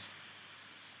series भनेको छ।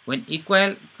 When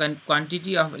equal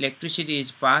quantity of electricity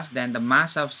is passed then the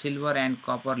mass of silver and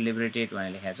copper liberated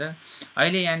भनेर लेखेको छ।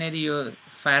 अहिले यहाँनेर यो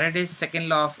Faraday's second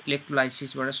law of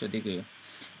इलेक्ट्रोलाइसिसबाट सोधेको यो।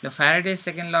 ल फ्याराडेज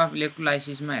सेकेन्ड ल अफ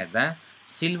इलेक्ट्रोलाइसिसमा हेर्दा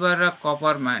सिल्भर र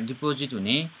कपरमा डिपोजिट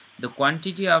हुने the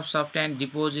quantity of substance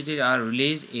deposited or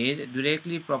released is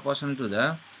directly proportional to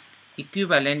the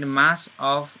equivalent mass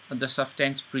of the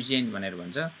substance present भनेर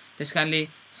भन्छ। त्यसकारणले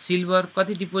सिल्भर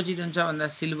कति डिपोजिट हुन्छ भन्दा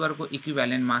सिल्भरको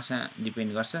इक्विभ्यालेन्ट मासमा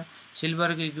डिपेन्ड गर्छ।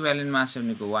 सिल्भरको इक्विभ्यालेन्ट मास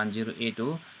भनेको 108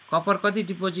 हो। कपर कति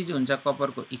डिपोजिट हुन्छ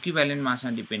कपरको इक्विभ्यालेन्ट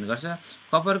मासमा डिपेन्ड गर्छ।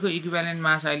 कपरको इक्विभ्यालेन्ट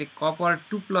मास अहिले कपर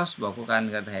 2+ भएको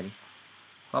कारणले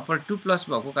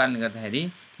गर्दाखेरि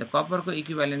ल कपरको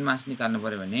इक्विभ्यालेन्ट मास निकाल्नु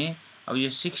पर्यो भने अब यो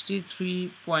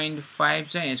 63.5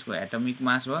 चाहिँ यसको एटोमिक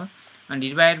मास भयो अनि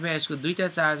डिभाइड बाइ यसको दुईटा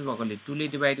चार्ज भएकोले 2 ले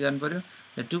डिभाइड गर्नु पर्यो।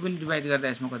 र 2 ले डिभाइड गर्दा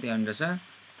यसमा कति आउँछ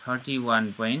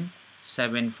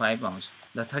 31.75 आउँछ।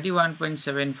 ल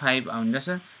 31.75 आउँछ।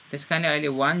 त्यसकारणले अहिले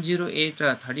 108 र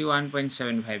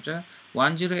 31.75 छ।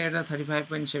 108 र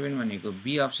 35.7 भनेको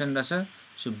बी अप्सन रहेछ।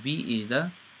 So be is the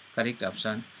correct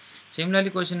option. Similarly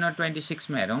question number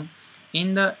 26 मा हेरौँ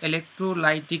in the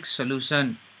electrolytic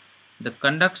solution the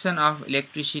conduction of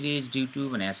electricity is due to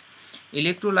भनेको छ।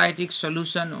 इलेक्ट्रोलाइटिक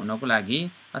सोल्युसन हुनको लागि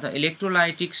अथवा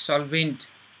इलेक्ट्रोलाइटिक सल्भेन्ट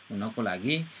हुनको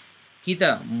लागि कि त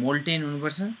मोल्टेन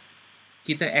हुनुपर्छ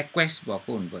कि त एक्वास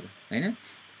भएको हुनुपर्यो हैन।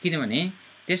 किनभने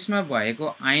त्यसमा भएको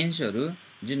आयन्सहरू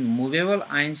जुन मुभेबल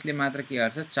आयन्सले मात्र के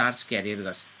गर्छ चार्ज क्यारियर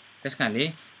गर्छ। त्यसकारणले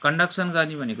कन्डक्सन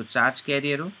गर्ने भनेको चार्ज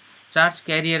क्यारियर हो। चार्ज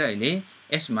क्यारियर अहिले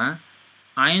यसमा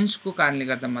आयन्सको कारणले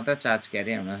गर्दा मात्र चार्ज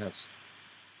क्यारियर हुन सक्छ।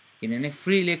 किनभने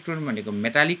फ्री इलेक्ट्रोन भनेको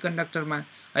मेटालिक कन्डक्टरमा,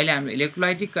 अहिले हाम्रो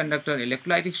इलेक्ट्रोलाइटिक कन्डक्टर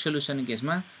इलेक्ट्रोलाइटिक सोल्युसन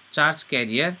केसमा चार्ज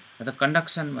क्यारियर अथवा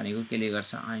कन्डक्सन भनेको केले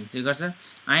गर्छ, आयन्सले गर्छ।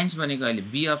 आयन्स भनेको अहिले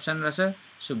बी अप्सन रहेछ,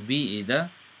 so be is the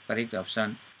correct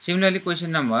option. Similarly question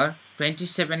number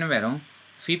 27 मा हेरौँ,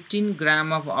 15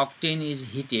 gram of octane is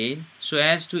heated so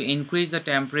as to increase the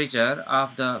temperature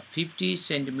of the 50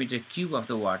 centimeter cube of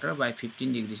the water by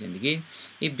 15 degrees centigrade.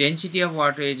 If density of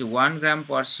water is 1 gram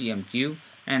per cm cube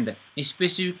and the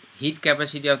specific heat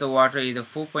capacity of the water is the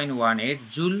 4.18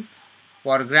 joule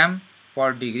per gram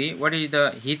per degree, what is the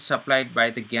heat supplied by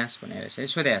the gas भनेर चाहिँ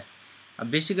सोधेको छ।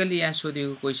 Basically यहाँ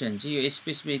सोधेको question चाहिँ यो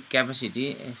specific capacity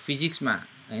फिजिक्समा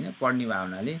हैन पढ्ने भयो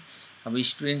हुनाले अब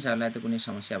स्टुडेन्ट्सहरूलाई त कुनै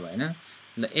समस्या भएन।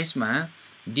 ल यसमा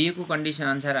दिएको कन्डिसन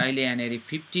अनुसार अहिले यहाँनेरि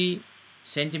 50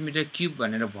 सेन्टिमिटर क्युब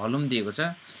भनेर भोल्युम दिएको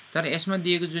छ, तर यसमा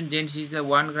दिएको जुन डेन्सिटी छ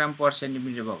 1 ग्राम पर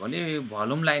सेन्टिमिटर भएकोले यो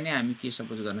भोल्युमलाई नै हामी के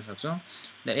सपोज गर्न सक्छौँ,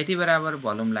 ल यति बराबर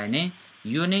भोल्युमलाई नै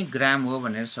यो नै ग्राम हो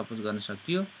भनेर सपोज गर्न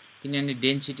सकियो, किनभने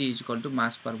डेन्सिटी इज इक्वल टु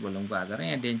मास पर भोल्युमको आधारमा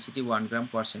यहाँ डेन्सिटी 1 ग्राम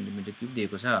पर सेन्टिमिटर क्युब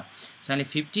दिएको छ। त्यसैले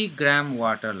 50 ग्राम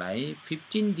वाटरलाई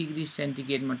 15 डिग्री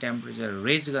सेन्टिग्रेडमा टेम्परेचर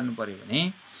रेज गर्नु पर्यो भने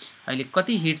अहिले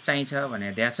कति हिट चाहिन्छ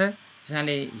भनेर दिएको छ।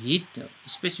 त्यसैले hit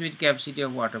specific capacity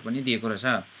of water पनि दिएको रहेछ।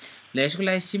 ल यसको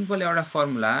लागि सिम्पल एउटा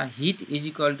formula hit is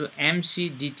equal to MC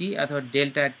dt अथवा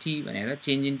डेल्टा टी भनेर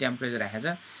चेन्ज इन टेम्परेचर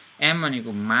राखेको छ। एम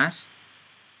भनेको मास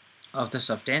अफ द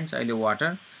सब्सटेन्स अहिले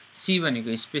वाटर, सी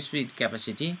भनेको स्पेसिफिक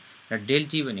क्यापेसिटी र डेल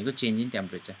टी भनेको चेन्ज इन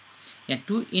टेम्परेचर। यहाँ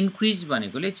to increase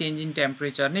भनेकोले change in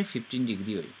temperature नै 15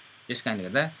 डिग्री हो। त्यस कारणले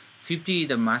गर्दा 50 is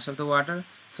the mass of the water,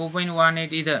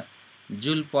 4.18 is the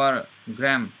joule per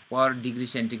gram per degree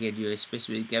centigrade यो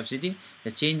स्पेसिफिक क्यापेसिटी र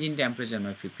चेन्ज इन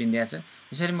टेम्परेचरमा 15 दिएको छ।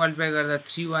 यसरी मल्टिप्लाई गर्दा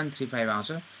 3135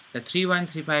 आउँछ। र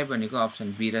 3135 भनेको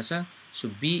अप्सन बी रहेछ, so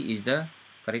be is the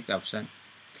correct option.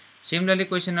 Similarly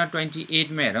question number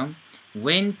 28 मा हेरौँ,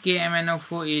 when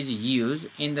KMnO4 is used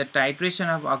in the titration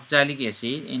of oxalic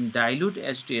acid in dilute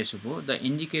H2SO4 the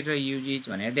indicator used is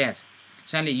भनेर दिएको छ।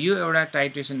 त्यसैले यो एउटा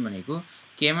टाइट्रेसन भनेको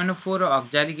KMnO4 र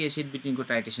अक्जालिक एसिड बिट्विनको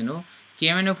टाइट्रेसन हो।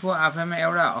 KMnO4 आफैमा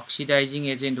एउटा अक्सिडाइजिङ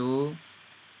एजेन्ट हो,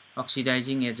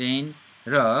 अक्सिडाइजिङ एजेन्ट,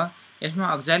 र यसमा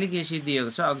अक्जालिक एसिड दिएको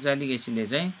छ। अक्जालिक एसिडले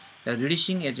चाहिँ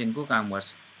रिड्युसिङ एजेन्टको काम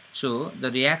गर्छ। So the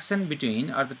reaction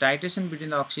between or the titration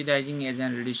between the oxidizing agent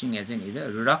and reducing agent is the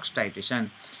redox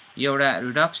titration. यो एउटा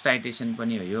रिडक्स टाइट्रेसन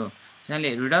पनि हो यो। त्यसैले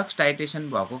रिडक्स टाइट्रेसन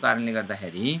भएको कारणले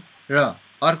गर्दाखेरि र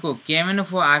अर्को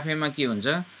KMnO4 आफैमा के हुन्छ,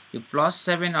 यो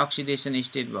 +7 अक्सिडेसन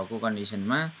स्टेट भएको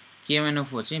कन्डिसनमा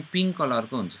KMnO4 चाहिँ पिङ्क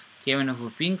कलरको हुन्छ।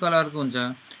 KMnO4 पिङ्क कलरको हुन्छ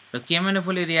र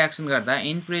KMnO4 ले रियाक्सन गर्दा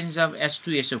in presence of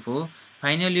H2SO4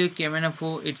 finally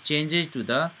KMnO4 it changes to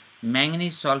the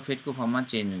म्याङ्गनिज सल्फेटको फर्ममा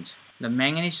चेन्ज हुन्छ। र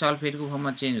म्याङ्गनिज सल्फेटको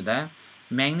फर्ममा चेन्ज हुँदा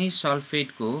म्याङ्गनिज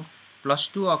सल्फेटको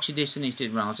 +2 अक्सिडेसन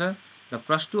स्टेटमा आउँछ र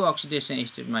 +2 अक्सिडेसन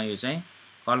स्टेटमा यो चाहिँ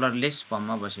कलरलेस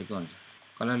फर्ममा बसेको हुन्छ,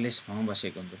 कलरलेस फर्ममा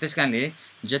बसेको हुन्छ। त्यसकारणले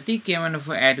जति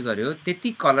KMnO4 एड गर्यो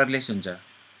त्यति कलरलेस हुन्छ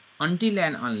until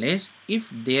and unless if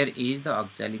there is the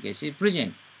oxalic acid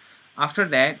present. After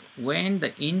that, when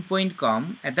the end point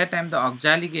come, at that time the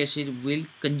oxalic acid will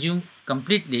consume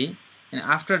completely, and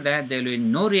after that there will be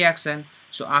no reaction.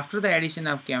 So after the addition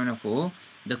of KMnO4,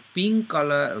 the pink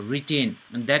color retain,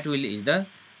 and that will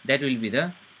be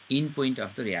the end point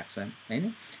of the reaction.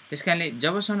 हैन, त्यसकारणले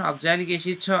जबसम्म अक्जालिक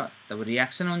acid छ तब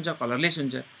reaction हुन्छ, colourless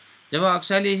हुन्छ। जब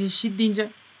अक्जालिक acid सिद्धिन्छ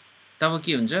तब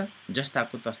के हुन्छ,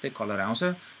 जस्ताको तस्तै कलर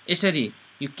आउँछ। यसरी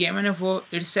यो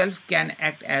KMnO4 itself can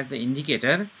act as the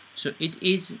indicator, so it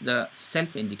is the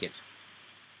self indicator.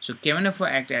 So KMnO4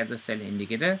 act as the self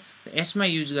indicator. र यसमा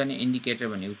युज गर्ने इन्डिकेटर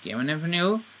भनेको KMnO4 नै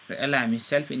हो र यसलाई हामी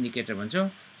सेल्फ इन्डिकेटर भन्छौँ।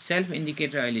 सेल्फ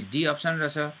इन्डिकेटर अहिले डी अप्सन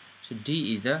रहेछ, so D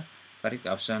is the correct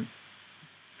option.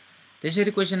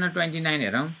 त्यसरी क्वेसन नम्बर 29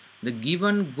 हेरौँ, the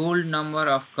given gold number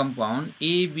of compound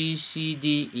ABCD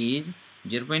is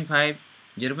 0.5,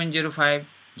 0.05,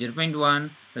 0.1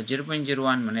 र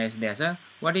 0.01 भनेर दिएको छ।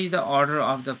 What is the order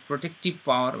of the protective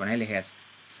power भनेर लेखेको छ।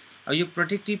 अब यो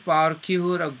प्रोटेक्टिभ पावर के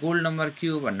हो र गोल्ड नम्बर के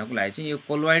हो भन्नको लागि चाहिँ यो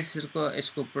कोलोइड्सको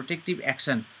यसको प्रोटेक्टिभ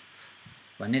एक्सन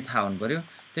भन्ने थाहा हुनु पर्यो।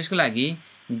 त्यसको लागि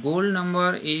gold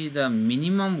number is the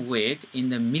minimum weight in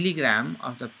the milligram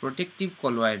of the protective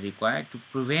colloid required to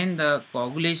prevent the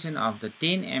कोअगुलेसन of the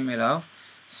 10 ml of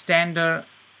standard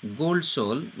gold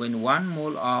sol when 1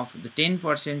 mole of the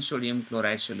 10% sodium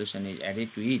chloride solution is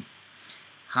added to it.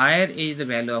 Higher is the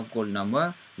value of gold number,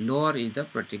 lower is the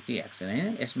protective action.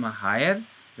 हैन, यसमा higher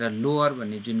र lower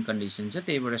भन्ने जुन condition छ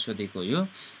त्यहीबाट सोधेको हो। यो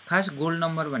खास गोल्ड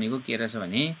नम्बर भनेको के रहेछ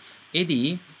भने यदि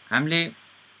हामीले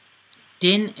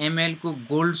 10 ml को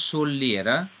गोल्ड सोल लिएर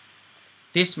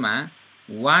त्यसमा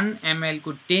 1 ml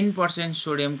को 10%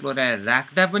 सोडियम क्लोराइड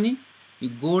राख्दा पनि यो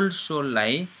गोल्ड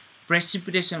सोललाई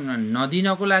प्रेसिपिटेसन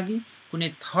नदिनको लागि कुनै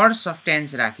थर्ड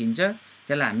सब्स्टेन्स राखिन्छ,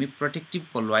 त्यसलाई हामी प्रोटेक्टिभ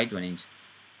कोलोइड भनिन्छ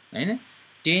हैन।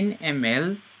 10 ml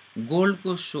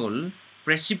गोल्डको सोल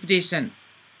प्रेसिपिटेसन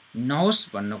नहोस्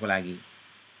भन्नको लागि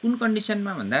कुन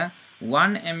कन्डिसनमा भन्दा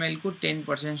 1 ml को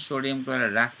 10% सोडियम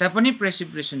क्लोराइड राख्दा पनि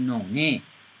प्रेसिपिटेसन नहुने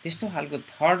त्यस्तो खालको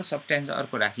थर्ड सब्स्टेन्स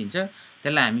अर्को राखिन्छ,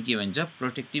 त्यसलाई हामी के भन्छ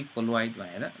प्रोटेक्टिभ कोलोइड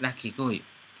भनेर राखेको हो।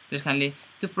 त्यसकारणले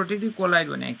त्यो प्रोटेक्टिभ कोलोइड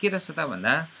भने के रहेछ त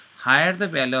भन्दा higher the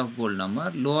value of gold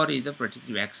number lower is the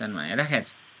protective action भनेर राखेको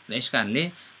छ। यस कारणले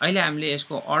अहिले हामीले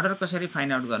यसको अर्डर कसरी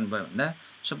फाइन्ड आउट गर्नुपर्यो भन्दा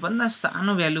सबभन्दा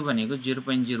सानो भ्यालु भनेको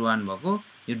 0.01 भएको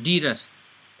यो डी रहेछ।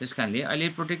 त्यसकारणले अहिले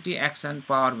प्रोटेक्टिभ एक्सन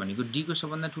पावर भनेको डी को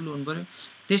सबभन्दा ठुलो हुनु पर्यो।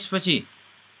 त्यसपछि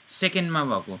सेकेन्डमा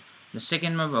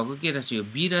भएको के रहेछ यो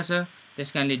बी रहेछ।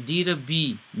 त्यसकारणले डी र बी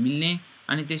मिल्ने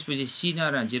अनि त्यसपछि सी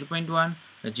र 0.1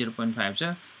 र 0.5 छ।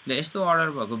 ल यस्तो अर्डर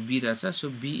भएको बी रहेछ, so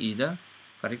be is the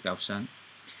correct option.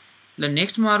 ल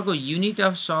नेक्स्टमा अर्को unit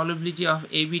of सल्युबिलिटी of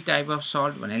AB type of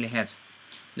salt भनेर लेखेको छ।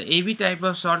 ल एबी टाइप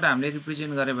अफ सल्ट हामीले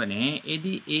रिप्रेजेन्ट गर्यो भने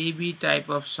यदि एबी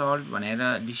टाइप अफ सल्ट भनेर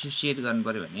डिसोसिएट गर्नु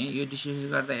पर्यो भने यो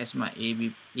डिसोसिएट गर्दा यसमा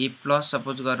एबी ए प्लस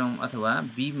सपोज गरौँ अथवा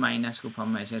बी माइनसको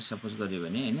फर्ममा यसरी सपोज गर्यो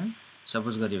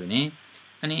भने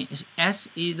अनि S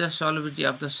is the सल्युबिलिटी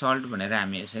of the salt भनेर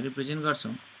हामी यसरी रिप्रेजेन्ट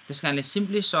गर्छौँ। त्यसकारणले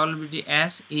simply सल्युबिलिटी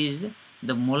S is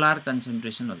the molar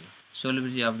concentration हो।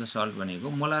 सल्युबिलिटी अफ द सल्ट भनेको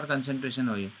मोलार कन्सन्ट्रेसन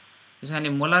हो। त्यसकारणले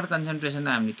मोलार कन्सन्ट्रेसन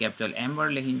हामीले क्यापिटल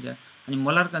एमबाट लेखिन्छ अनि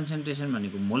मोलार कन्सन्ट्रेसन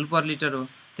भनेको मोल पर लिटर हो।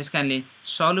 त्यसकारणले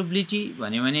सल्युबिलिटी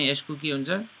भन्यो भने यसको के हुन्छ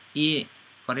ए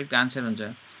करेक्ट आन्सर हुन्छ।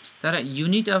 तर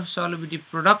युनिट अफ सल्युबिलिटी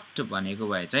प्रोडक्ट भनेको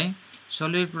भए चाहिँ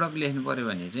सल्युबिलिटी प्रोडक्ट लेख्नु पर्यो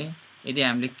भने चाहिँ यदि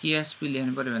हामीले केएसपी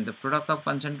लेख्नु पर्यो भने त product of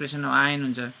concentration of ion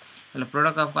हुन्छ। ल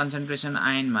प्रोडक्ट अफ कन्सन्ट्रेसन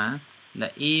आयनमा ल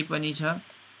ए पनि छ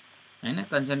हैन,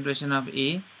 कन्सन्ट्रेसन अफ ए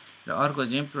र अर्को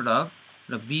चाहिँ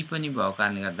प्रोडक्ट र बी पनि भएको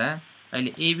कारणले गर्दा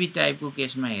अहिले एबी टाइपको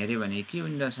केसमा हेर्यो भने के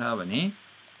हुँदछ भने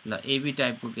ल एबी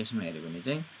टाइपको केसमा हेर्यो भने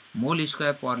चाहिँ mole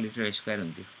square per litre square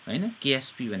हुन्थ्यो हैन,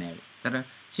 केएसपी भनेको। तर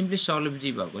सिम्पली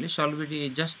सल्युबिलिटी भएकोले सल्युबिलिटी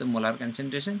is just the molar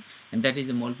concentration and that is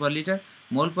the mole per litre.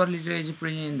 मोल per litre is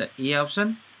present in the A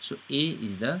option, so A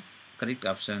is the correct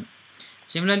option.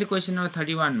 Similarly question number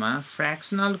 31 मा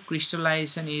फ्र्याक्सनल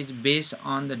crystallisation is based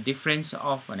on the difference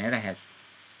of भनेर राखेको छ।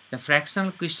 The फ्र्याक्सनल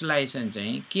crystallisation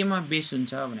चाहिँ केमा base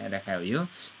हुन्छ भनेर राखेको हो।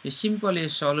 यो सिम्पल यो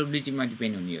सल्युबिलिटीमा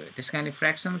डिपेन्ड हुने हो। त्यसकारणले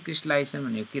फ्र्याक्सनल क्रिस्टलाइजेसन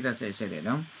भनेको के रहेछ यसरी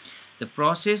हेरौँ। The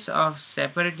process of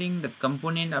separating the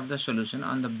component of the solution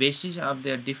on the basis of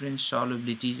there different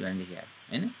सल्युबिलिटिज भनेर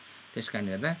लेखेको हैन।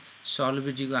 त्यसकारणले गर्दा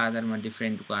सल्युबिलिटीको आधारमा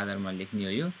डिफरेन्टको आधारमा लेख्ने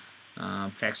हो यो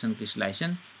फ्र्याक्सन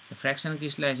क्रिस्टलाइजेसन। फ्र्याक्सन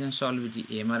क्रिस्टलाइजेसन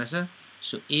सल्युबिलिटी एमा रहेछ,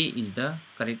 so A is the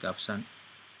correct option.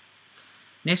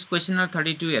 Next question number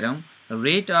 32 हेरौँ।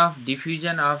 Rate of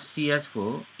diffusion of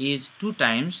CH4 is 2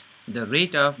 times the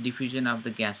rate of diffusion of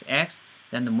the gas X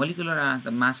then the molecular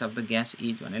mass of the gas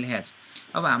is भनेर लेखेको छ।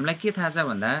 अब हामीलाई के थाहा छ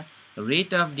भन्दा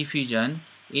rate of diffusion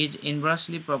is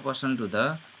inversely proportional to the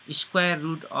square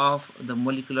root of the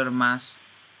molecular mass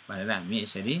भनेर हामी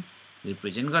यसरी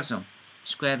रिप्रेजेन्ट गर्छौँ।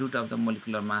 Square root of the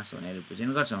molecular mass भनेर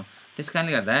रिप्रेजेन्ट गर्छौँ।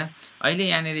 त्यसकारणले गर्दा अहिले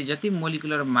यहाँनिर जति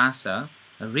मोलिकुलर मास छ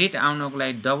रेट आउनको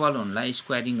लागि डबल हुनलाई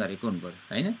स्क्वायरिङ गरेको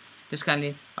हुनुपर्यो हैन। त्यसकारणले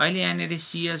अहिले यहाँनिर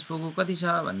CH4 को कति छ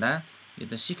भन्दा यो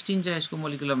त 16 छ, यसको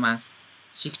मोलिकुलर मास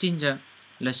 16 छ।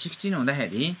 ल 16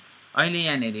 हुँदाखेरि अहिले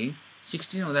यहाँनिर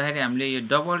 16 हुँदाखेरि हामीले यो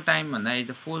डबल टाइम भन्दा यो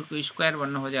त 4 को स्क्वायर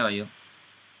भन्न खोजेको हो। यो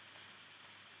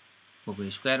 4 को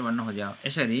स्क्वायर भन्न खोजेको।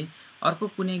 यसरी अर्को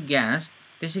कुनै ग्यास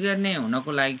त्यसैगरी नै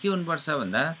हुनको लागि के हुनुपर्छ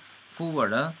भन्दा 4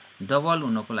 बाट डबल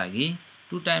हुनको लागि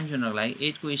 2 टाइम्स हुनको लागि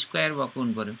 8 को स्क्वायर भएको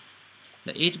हुनुपर्यो। ल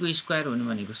 8 को स्क्वायर हुनु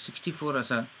भनेको 64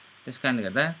 रहेछ। त्यसकारणले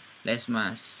गर्दा यसमा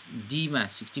डी मा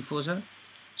 64 छ,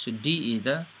 so D is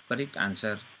the correct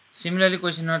answer. Similarly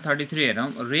question number 33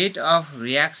 हेरौँ। Rate of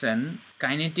reaction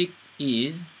kinetic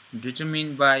is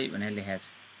determined by भनेर लेखेको छ।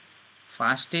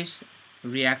 Fastest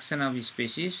reaction of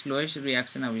spaces, slowest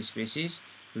reaction of spaces,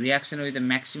 reaction with the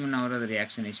maximum number of the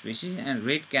reaction spaces and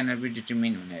rate can not be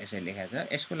determined भनेर यसरी लेखेको छ।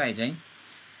 यसको लागि चाहिँ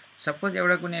सपोज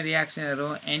एउटा कुनै रियाक्सनहरु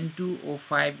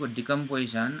N2O5 को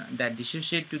decomposition that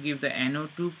dissociate to give the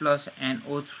NO2 plus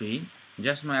NO3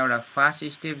 जसमा एउटा फास्ट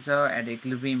स्टेप छ एट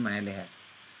इक्विलिब्रियम भनेर लेखेको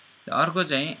छ। अर्को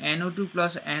चाहिँ NO2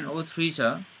 प्लस NO3 छ।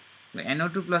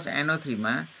 NO2 प्लस NO3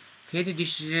 मा फेरि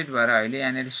डिसोसिएट भएर अहिले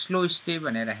यहाँनिर स्लो स्टेप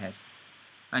भनेर राखेको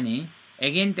छ। अनि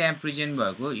अगेन त्यहाँ प्रेजेन्ट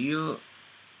भएको यो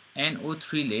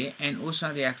NO3 ले NO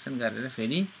सँग रियाक्सन गरेर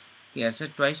फेरि के गर्छ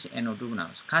ट्वाइस NO2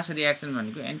 बनाउँछ। खास रियाक्सन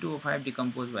भनेको N2O5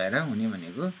 डिकम्पोज भएर हुने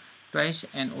भनेको ट्वाइस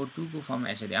NO2 को फर्म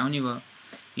यसरी आउने भयो।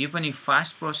 यो पनि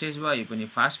फास्ट प्रोसेस भयो, यो पनि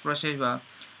फास्ट प्रोसेस भयो।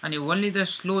 अनि only the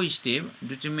slow step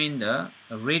determine the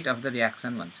rate of the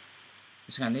reaction भन्छ।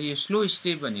 त्यस कारणले यो स्लो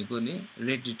स्टेप भनेकोले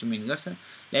रेट डिटर्मिन गर्छ।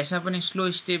 यसमा पनि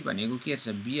स्लो स्टेप भनेको के रहेछ,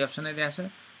 बी अप्सन दिएको छ।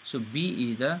 So be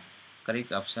is the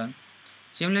correct option.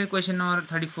 Similarly question number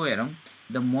 34 हेरौँ।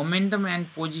 The momentum and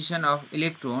position of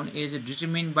electron is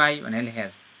determine by भनेर लेखेको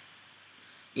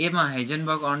छ। एमा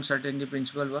हाइजेनबर्ग अनसर्टेनिटी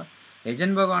प्रिन्सिपल भयो।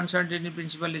 हाइजेनबर्ग अनसर्टेनिटी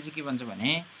प्रिन्सिपलले चाहिँ के भन्छ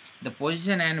भने the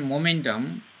position and momentum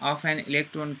of an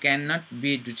electron can not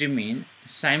be determine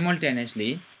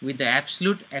simultaneously with the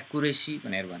absolute accuracy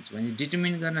भनेर भन्छ। भने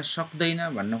डिटर्मिन गर्न सक्दैन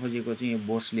भन्न खोजेको चाहिँ यो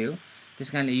बोर्सले हो। त्यस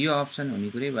कारणले यो अप्सन हुने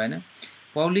कुरै भएन।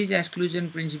 पाउलीज एक्सक्लुजन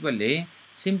प्रिन्सिपलले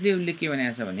सिम्पली उसले के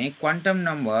भनेको छ भने क्वान्टम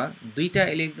नम्बर दुईटा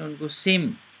इलेक्ट्रोनको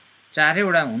सेम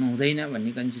चारैवटा हुनु हुँदैन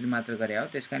भन्ने कन्सिडर मात्र गरे हो।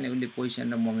 त्यस कारणले उसले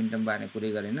पोजिसन र मोमेन्टम बारे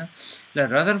कुरै गरेन। ल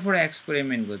रदरफोर्ड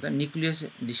एक्सपेरिमेन्टको त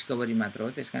न्युक्लियस डिस्कभरी मात्र हो।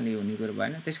 त्यस कारणले यो हुने कुरो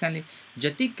भएन। त्यस कारणले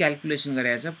जति क्यालकुलेसन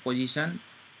गरेको छ पोजिसन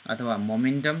अथवा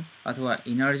मोमेन्टम अथवा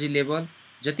इनर्जी लेभल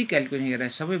जति क्यालकुलेसन गरेर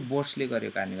सबै बोर्सले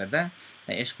गरेको कारणले गर्दा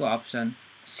यसको option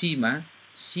Seema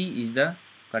C is the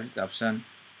correct option.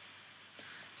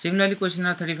 Similarly question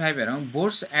number 35 हेरौँ।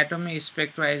 Bourse atomic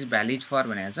spectra is valid for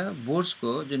भनेको छ।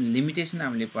 बोर्सको जुन लिमिटेसन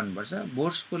हामीले पढ्नुपर्छ,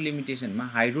 बोर्सको लिमिटेसनमा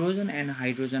hydrogen and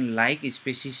hydrogen like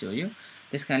spaces हो यो।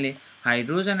 त्यस कारणले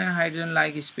hydrogen and hydrogen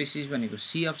like spaces भनेको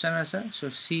सी अप्सनमा छ। So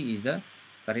C is the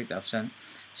correct option.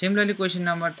 Similarly question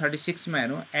number 36 मा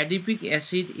हेरौँ। Adipic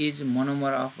acid is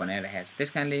monomer of भनेर राखेको छ। त्यस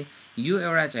कारणले यो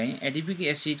एउटा चाहिँ एडिपिक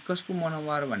एसिड कसको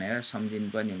मोनोमर भनेर सम्झिनु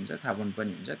पर्ने हुन्छ, थाहा पाउनु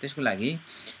पर्ने हुन्छ। त्यसको लागि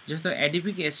जस्तो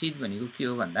एडिपिक एसिड भनेको के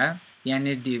हो भन्दा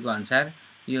यहाँनिर दिएको अनुसार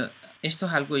यो यस्तो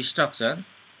खालको स्ट्रक्चर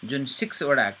जुन 6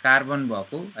 वटा कार्बन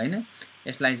भएको हैन,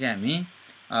 यसलाई चाहिँ हामी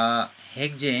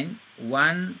हेक्जेन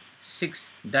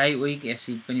 1,6 डाइओइक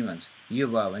एसिड पनि भन्छ। यो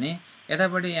भयो भने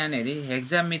यतापट्टि यहाँनिर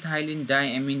हेक्जामिथाइलिन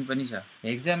डाइएमिन पनि छ।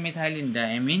 हेक्जामिथाइलिन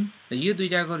डाइएमिन र यो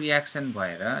दुईटाको रियाक्सन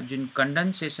भएर जुन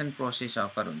कन्डेन्सेसन प्रोसेस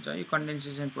अकर हुन्छ, यो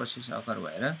कन्डेन्सेसन प्रोसेस अकर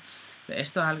भएर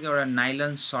यस्तो खालको एउटा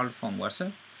नाइलन सल्ट फर्म गर्छ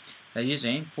र यो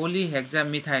चाहिँ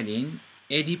पोलिहेक्जामिथाइलिन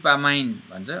एडिपामाइन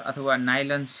भन्छ अथवा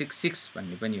नाइलन 66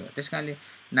 भन्ने पनि हो। त्यसकारणले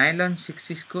नाइलन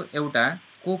 66 को एउटा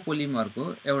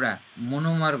कोपोलिमरको एउटा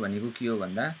मोनोमर भनेको के हो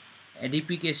भन्दा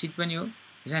एडिपिक एसिड पनि हो।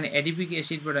 त्यसकारण एडिपिक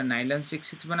एसिडबाट नाइलन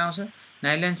 66 बनाउँछ।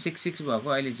 नाइलन 66 भएको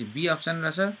अहिले चाहिँ बी अप्सन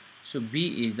रहेछ। So be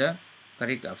is the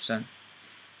correct option.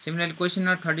 Similarly question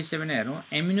number 37 हेरौँ।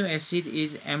 Amino acid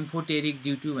is amphoteric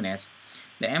due to भनेको छ।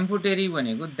 द एम्फोटेरिक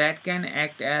भनेको that can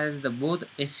act as the both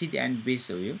acid and base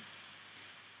हो। यो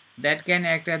that can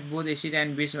act as both acid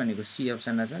and base भनेको C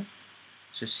अप्सनमा छ।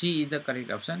 So C is the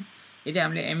correct option. यदि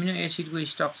हामीले एमिनो एसिडको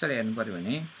स्ट्रक्चर हेर्नु पर्यो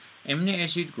भने एमिनो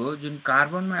एसिडको जुन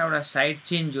कार्बनमा एउटा साइड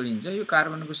चेन जोडिन्छ, यो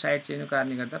कार्बनको साइड चेनको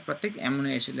कारणले गर्दा प्रत्येक एमिनो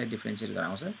एसिडलाई डिफ्रेन्सिएट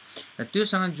गराउँछ र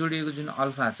त्योसँग जोडिएको जुन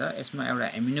अल्फा छ यसमा एउटा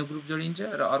एमिनो ग्रुप जोडिन्छ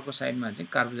र अर्को साइडमा चाहिँ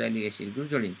कार्बोक्सिलिक एसिड ग्रुप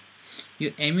जोडिन्छ। यो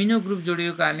एमिनो ग्रुप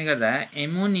जोडिएको कारणले गर्दा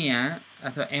एमोनिया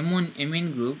अथवा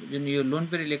एमिन ग्रुप जुन यो लोन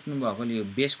पेयर इलेक्ट्रोन भएकोले यो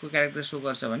बेसको क्यारेक्टर सो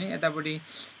गर्छ भने यतापट्टि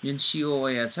जुन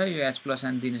COOH छ यो H+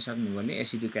 आन दिन सक्ने भएकोले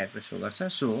एसिडको क्यारेक्टर सो गर्छ।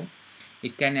 So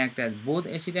it can act as both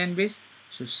acid and base.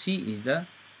 So C is the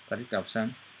correct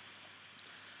option.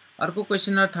 अर्को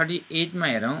क्वेसन नम्बर 38 मा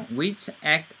हेरौँ। Which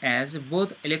act as both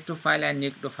electrophile and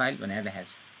न्युक्लियोफाइल भनेर राखेको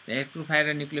छ। इलेक्ट्रोफाइल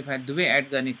र न्युक्लियोफाइल दुवै एड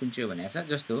गर्ने कुन चाहिँ हो भनेको छ।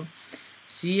 जस्तो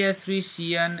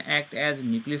CH3CN act as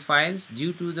nucleophiles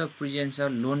due to the presence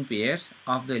of lone pairs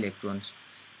of the electrons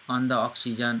on the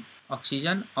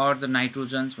oxygen or the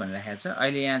nitrogens भनेर राखेको छ।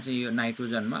 अहिले यहाँ चाहिँ यो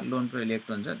नाइट्रोजनमा लोन पेयर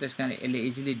इलेक्ट्रोन छ, त्यसकारण यसले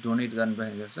इजिली डोनेट गर्न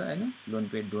सक्छ हैन, lone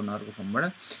pair डोनरको फर्मबाट।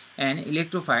 And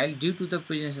electrophile due to the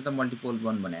presence of the multiple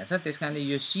bond भनेको छ। त्यसकारणले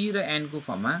यो C र N को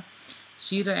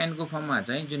फर्ममा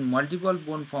चाहिँ जुन मल्टिपल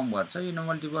बोन्ड फर्म गर्छ, यो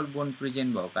मल्टिपल बोन्ड प्रेजेन्ट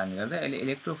भएको कारणले गर्दा यसले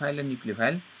इलेक्ट्रोफाइल र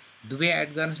न्युक्लियोफाइल दुवै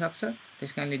एड गर्न सक्छ।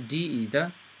 त्यसकारणले D is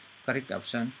the correct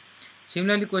option.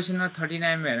 Similarly question number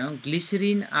 39 मा हेरौँ।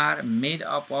 Glycerine are made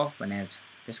up of भनेको छ।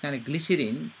 त्यसकारणले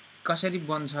ग्लिसरिन कसरी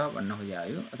बन्छ भन्न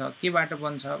खोजेको हो अथवा केबाट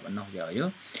बन्छ भन्न खोजेको हो।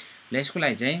 ल यसको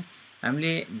लागि चाहिँ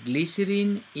हामीले glycerine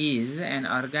is an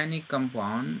organic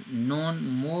compound known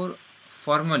more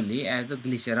formally as the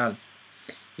ग्लिसेरल।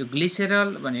 यो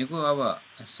ग्लिसेरल भनेको अब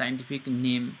साइन्टिफिक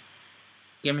नेम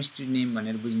केमिस्ट्री नेम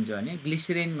भनेर बुझिन्छ भने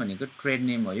ग्लिसरिन भनेको ट्रेड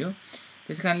नेम हो यो।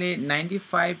 त्यसकारणले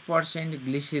 95%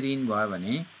 ग्लिसरिन भयो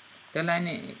भने त्यसलाई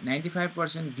नै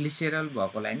 95% ग्लिसेरल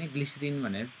भएकोलाई नै ग्लिसरिन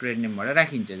भनेर ट्रेड नेमबाट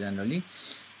राखिन्छ generally.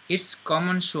 It's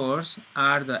common source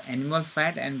are the animal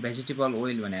fat and vegetable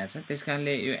oil भनेको छ।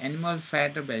 त्यसकारणले यो एनिमल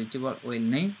फ्याट र भेजिटेबल ओइल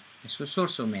नै यसको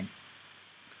सोर्स हो main.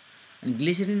 And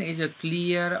glycerin is a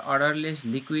clear odorless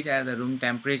liquid at the room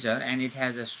temperature and it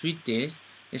has a sweet taste.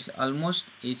 It's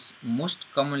most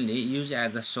commonly used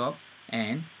as the soap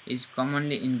and is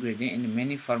commonly ingredient in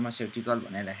many pharmaceutical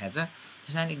भनेर राखेको छ।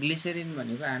 त्यसैले glycerine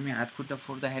भनेको हामी हात खुट्टा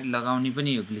फोड्दाखेरि लगाउने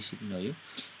पनि यो ग्लिसरिन हो यो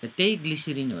र त्यही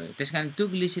ग्लिसरिन हो त्यसकारण त्यो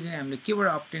ग्लिसरिन हामीले केबाट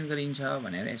अब्टेन गरिन्छ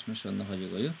भनेर यसमा सोध्न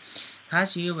खोजेको हो खास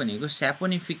यो भनेको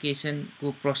स्यापोनिफिकेसनको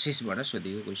प्रोसेसबाट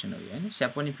सोधेको क्वेसन हो यो हैन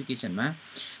स्यापोनिफिकेसनमा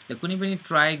कुनै पनि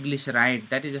triglyceride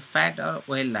that is a fat or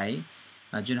ओइललाई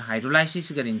जुन हाइड्रोलाइसिस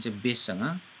गरिन्छ बेससँग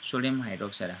सोडियम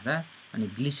हाइड्रोक्साइड राख्दा अनि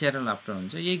ग्लिसरल अप्टेन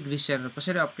हुन्छ यही ग्लिसरल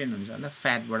कसरी अप्टेन हुन्छ भन्दा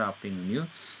फ्याटबाट अप्टेन हुने हो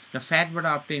र फ्याटबाट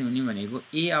अप्टेन हुने भनेको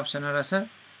ए अप्सन रहेछ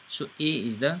so A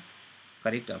is the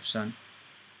correct option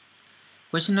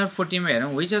question number 14 मा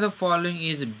हेरौँ which of the following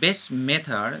is best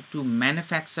method to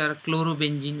manufacture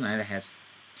क्लोरोबेन्जिन भनेर राखेको छ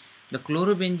द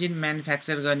क्लोरोबेन्जिन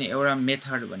म्यानुफ्याक्चर गर्ने एउटा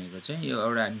मेथड भनेको चाहिँ यो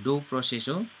एउटा डो प्रोसेस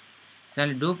हो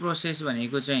त्यसैले डो प्रोसेस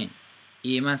भनेको चाहिँ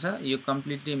ए मा छ यो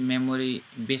कम्प्लिटली मेमोरी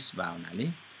बेस भएको हुनाले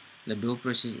द डो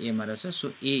प्रोसेस ए मा रहेछ so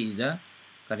A is the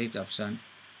correct option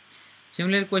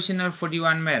similar question number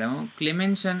 41 मा हेरौँ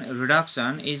क्लेमेन्सन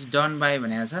रिडक्सन इज डन बाई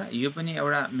भनेको छ यो पनि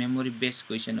एउटा मेमोरी बेस्ड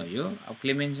क्वेसन हो यो अब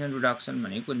क्लेमेन्सन रिडक्सन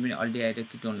भनेको कुनै पनि अल्डिहाइड र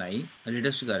किटोनलाई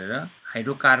रिड्युस गरेर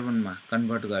हाइड्रोकार्बनमा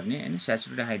कन्भर्ट गर्ने हैन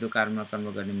स्याचुरेटेड हाइड्रोकार्बनमा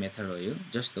कन्भर्ट गर्ने मेथड हो यो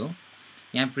जस्तो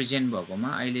यहाँ प्रेजेन्ट भएकोमा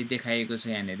अहिले देखाएको छ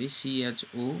यहाँनेरि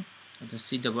CHO अथवा C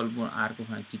डबल बोन्ड R को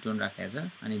फर्ममा किटोन राखेको छ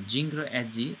अनि जिंक र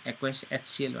Hg एक्वायस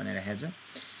HCl भनेर राखेको छ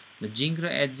ल जिंक र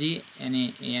Hg अनि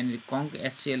यहाँ कङ्क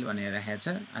HCl भनेर राखेको छ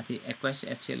अथवा एक्वायस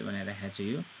HCl भनेर राखेको छ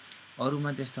यो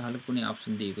अरुमा त्यस्तो खालको कुनै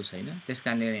अप्सन दिएको छैन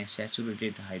त्यसकारणले यहाँ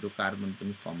स्याचुरेटेड हाइड्रोकार्बन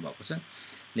पनि फर्म भएको छ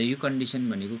ल यो कन्डिसन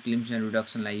भनेको क्लेमेन्सन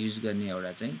रिडक्सनलाई युज गर्ने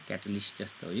एउटा चाहिँ क्याटालिस्ट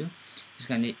जस्तो हो यो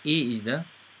त्यसकारणले ए इज द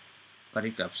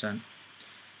करेक्ट अप्सन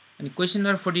अनि क्वेसन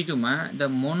नम्बर 42 मा the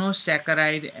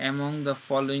मोनोस्याकाराइड among the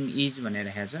following is भनेर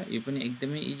राखेको छ यो पनि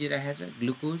एकदमै इजी राखेको छ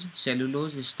ग्लुकोज सेलुलोज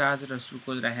स्टार्च र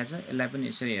सुक्रोज राखेको छ यसलाई पनि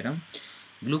यसरी हेरौँ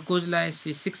ग्लुकोजलाई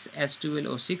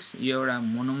C6H12O6 यो एउटा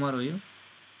मोनोमर हो यो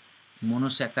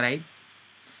मोनोस्याकाराइड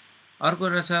अर्को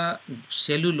रहेछ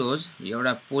सेलुलोज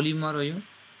एउटा पोलिमर हो यो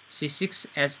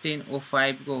C6H10O5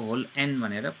 को होल एन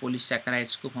भनेर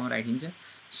पोलिस्याकाराइड्सको फर्म राखिन्छ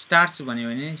स्टार्च भन्यो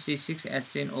भने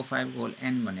C6H10O5 को होल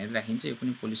एन भनेर राखिन्छ यो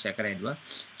पनि पोलिस्याकाराइड भयो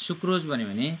सुक्रोज भन्यो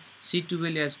भने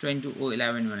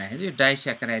C12H22O11 भनेर राखिन्छ यो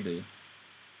डाइस्याकाराइड हो यो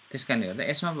त्यसकारणले गर्दा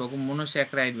यसमा भएको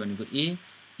मोनोस्याकाराइड भनेको ए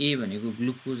भनेको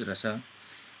ग्लुकोज रहेछ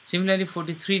सिमिलरली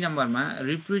 43 नम्बरमा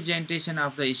रिप्रेजेन्टेसन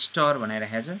अफ द स्टर भनेर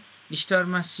राखेको छ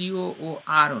स्टरमा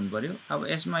COOR हुनु पर्यो अब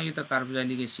यसमा यो त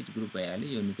कार्बोक्सिलिक एसिड ग्रुप भइहाल्यो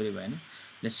यो हुनु कुरै भएन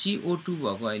ल CO2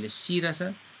 भएको अहिले C रहेछ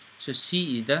so C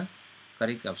is the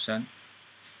correct option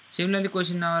similarly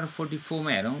question number 44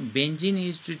 मा हेरौँ benzene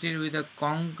is treated with a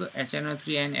कङ्क HNO3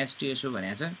 and H2SO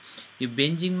भनेको छ यो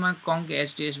बेन्जिनमा कङ्क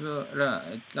H2SO र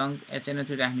कङ्क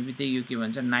HNO3 राख्ने बित्तिकै यो के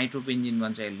भन्छ नाइट्रोबेन्जिन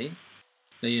भन्छ यसले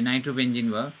ल यो नाइट्रोबेन्जिन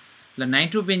भयो ल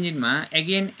नाइट्रोबेन्जिनमा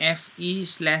अगेन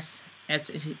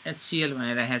Fe/HCl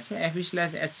भनेर राखेको छ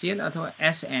Fe/HCl अथवा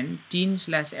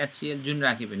SN10/HCl जुन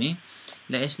राखे पनि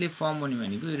ल यसले फर्म हुने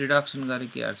भनेको रिडक्सन गरेर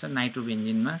के गर्छ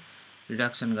नाइट्रोबेन्जिनमा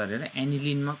रिडक्सन गरेर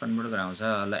एनिलिनमा कन्भर्ट गराउँछ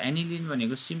ल एनिलिन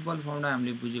भनेको सिम्पल फर्ममा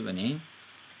हामीले बुझ्यो भने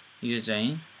यो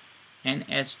चाहिँ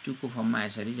NH2 को फर्ममा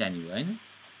यसरी जाने भयो हैन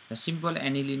र सिम्पल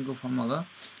एनिलिनको फर्ममा गयो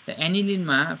त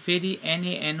एनिलिनमा फेरि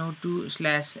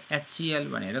NaNO2/HCl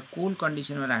भनेर कोल्ड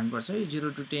कन्डिसनमा राख्नुपर्छ यो 0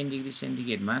 to 10 डिग्री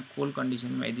सेन्टिग्रेडमा कोल्ड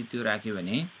कन्डिसनमा यदि त्यो राख्यो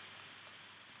भने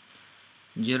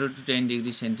 0 to 10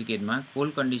 डिग्री सेन्टिग्रेडमा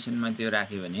कोल्ड कन्डिसनमा त्यो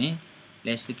राख्यो भने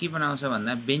यसले के बनाउँछ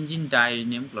भन्दा बेन्जिन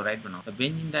डाइओनियम क्लोराइड बनाउँछ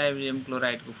बेन्जिन डाइओनियम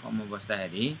क्लोराइडको फर्ममा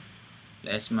बस्दाखेरि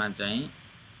यसमा चाहिँ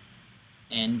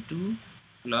N2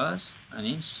 प्लस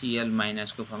अनि Cl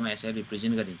माइनसको फर्ममा यसरी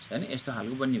रिप्रेजेन्ट गरिन्छ हैन यस्तो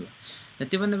खालको बन्ने भयो र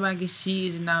त्योभन्दा बाँकी C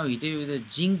is now heated with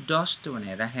zinc dust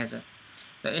भनेर राखेको छ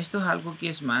र यस्तो खालको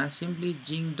केसमा सिम्पली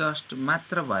जिंक डस्ट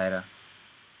मात्र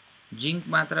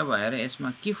भएर यसमा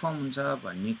के फर्म हुन्छ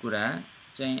भन्ने कुरा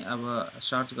चाहिँ अब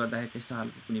सर्च गर्दाखेरि त्यस्तो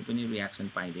खालको कुनै पनि रियाक्सन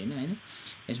पाइदैन हैन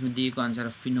यसमा दिएको अनुसार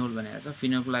फिनोल भनेको छ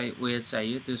फिनोलको लागि OH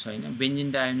चाहियो त्यो छैन बेन्जिन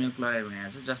डाइओनियम क्लोराइड भनेको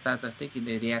छ जस्ता जस्तै किन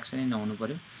रियाक्सनै नहुनु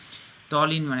पर्यो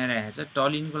टलिन भनेर राखेको छ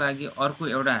टलिनको लागि अर्को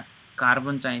एउटा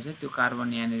कार्बन चाहिन्छ त्यो कार्बन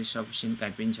यहाँनेरि सफिसिएन्ट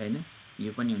काहीँ पनि छैन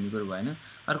यो पनि हुने कुरो भएन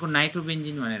अर्को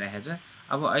नाइट्रोबेन्जिन भनेर राखेको छ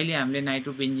अब अहिले हामीले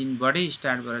नाइट्रोबेन्जिनबाटै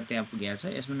स्टार्ट गरेर त्यहाँ पुगेको छ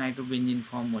यसमा नाइट्रोबेन्जिन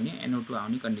फर्म हुने NO2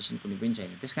 आउने कन्डिसन कुनै पनि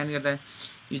छैन त्यसकारणले गर्दा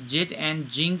यो jet and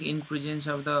zinc in presence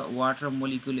of the water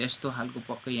molecule यस्तो खालको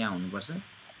पक्कै यहाँ हुनुपर्छ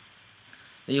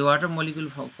यो वाटर मोलिक्युल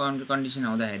कन्डिसन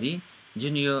आउँदाखेरि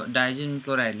जुन यो डाइओनियम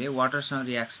क्लोराइडले वाटरसँग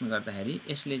रियाक्सन गर्दाखेरि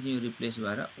यसले चाहिँ यो रिप्लेस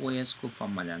भएर OH को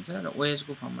फर्ममा जान्छ र OH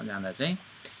को फर्ममा जाँदा चाहिँ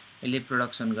यसले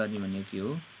प्रोडक्सन गर्ने भनेको के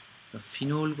हो र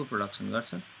फिनोलको प्रोडक्सन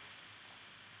गर्छ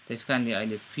त्यसकारणले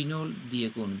अहिले फिनोल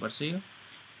दिएको हुनुपर्छ यो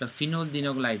र फिनोल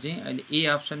दिनको लागि चाहिँ अहिले ए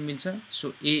अप्सन मिल्छ so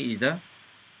A is the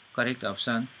correct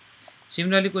option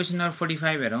similarly question number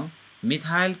 45 हेरौँ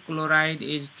Methyl chloride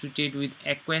is treated with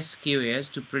aqueous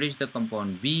QS to produce the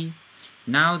compound B.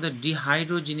 Now the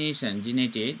dehydrogenation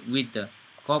generated with the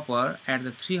copper at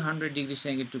the 300 degree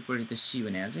centigrade to produce the C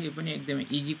भनेको छ। यो पनि एकदमै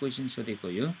easy question सोधेको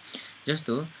हो।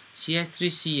 जस्तो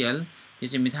CH3Cl यो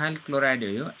चाहिँ मिथाइल क्लोराइड हो।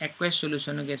 यो एक्वेस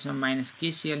सोल्युसन हो, यसमा माइनस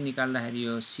KCl निकाल्दाखेरि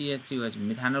यो CH3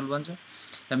 मिथानोल बन्छ।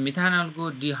 र मिथानोलको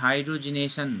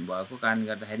डिहाइड्रोजिनेसन भएको कारणले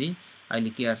गर्दाखेरि अहिले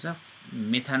के गर्छ,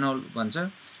 मेथानोल बन्छ।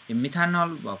 यो मिथानोल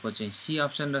भएको चाहिँ सी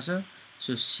अप्सन रहेछ।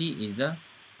 So C is the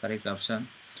correct option.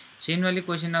 Similarly,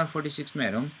 question number 46 में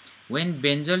हेरौं, when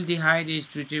benzaldehyde is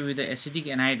treated with the acidic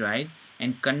anhydride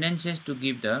and condenses to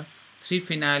give the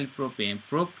 3-phenyl propane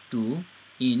prop 2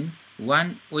 in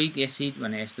 1 oic acid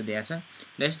भने यस्तो दिएको छ।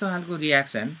 ल यस्तो खालको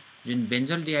रियाक्सन जुन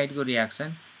बेन्जल्डिहाइड को reaction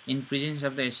in presence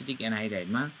of the acidic anhydride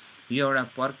मा यो एउटा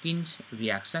पर्किन्स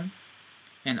रियाक्सन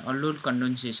एन्ड अल्डोल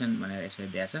कन्डेन्सेसन भनेर यसरी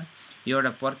दिएको छ। यो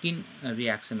एउटा पर्किन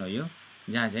रियाक्सन हो यो,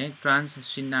 जहाँ चाहिँ ट्रान्स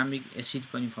सिन्नामिक एसिड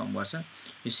पनि फर्म गर्छ।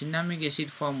 यो सिन्नामिक एसिड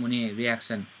फर्म हुने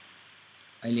रियाक्सन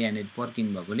अहिले यहाँनिर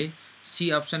पर्किन भएकोले सी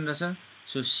अप्सन रहेछ।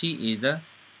 So C is the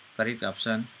correct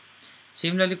option.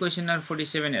 Similarly question number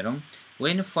 47 हेरौं,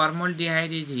 when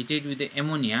formaldehyde is heated with the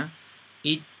ammonia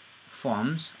it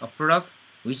forms a product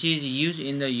which is used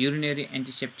in the urinary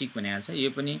antiseptic भनेको छ। यो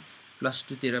पनि plus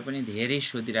 2 तिर पनि धेरै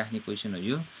सोधिराख्ने क्वेसन हो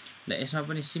यो। ल यसमा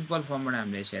पनि सिम्पल फर्मबाट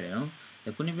हामीले यसरी हेरौं,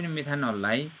 कुनै पनि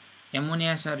मेथानोललाई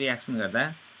एमोनियासँग रियाक्सन गर्दा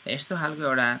यस्तो खालको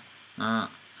एउटा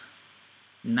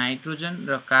नाइट्रोजन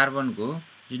र कार्बनको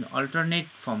जुन अल्टरनेट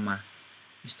फर्ममा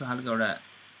यस्तो खालको एउटा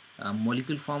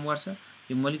मोलिक्युल फर्म गर्छ।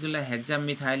 यो मोलिक्युललाई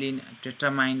हेक्सामिथाइलिन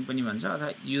टेट्रामाइन पनि भन्छ अथवा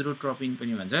युरोट्रोपिन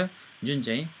पनि भन्छ, जुन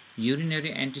चाहिँ युरिनरी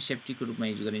एन्टिसेप्टिकको रूपमा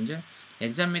युज गरिन्छ।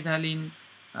 हेक्सामिथाइलिन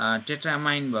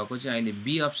टेट्रामाइन भएको चाहिँ अहिले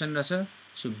बी अप्सन रहेछ।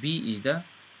 So be is the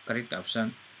correct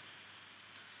option.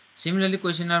 Similarly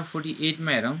question number 48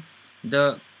 मा हेरौं,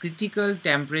 the critical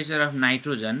temperature of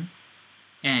nitrogen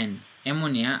and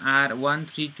ammonia are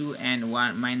 132 and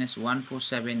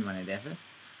 -147 भनेको छ।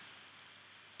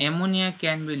 Ammonia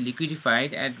can be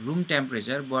liquefied at room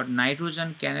temperature but nitrogen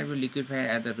cannot be liquefied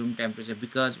at the room temperature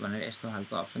because भनेर यस्तो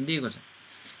खालको option दिएको छ।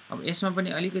 अब यसमा पनि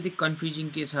अलिकति कन्फ्युजिङ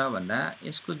के छ भन्दा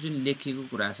यसको जुन लेखिएको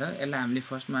कुरा छ यसलाई हामीले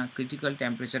फर्स्टमा क्रिटिकल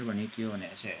टेम्परेचर भनेको के हो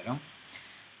भनेर चाहिँ हेरौं।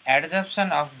 एडजर्प्सन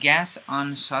of gas on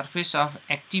surface of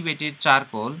activated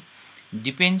charcoal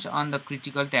depends on the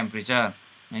critical temperature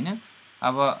हैन।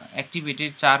 अब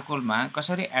एक्टिभेटेड चारकोलमा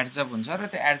कसरी एडजर्ब हुन्छ र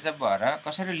त्यो एडजर्ब भएर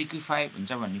कसरी लिक्विफाई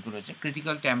हुन्छ भन्ने कुरो चाहिँ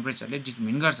क्रिटिकल टेम्परेचरले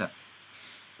डिटर्मिन गर्छ।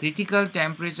 Critical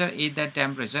temperature is the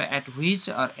temperature at which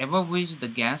or above which the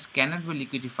gas cannot be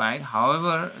liquefied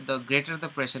however the greater the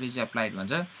pressure is applied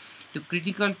भन्छ। त्यो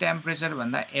क्रिटिकल टेम्परेचर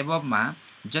भन्दा एबभमा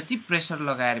जति प्रेसर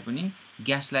लगाएर पनि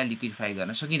ग्यासलाई लिक्विडिफाई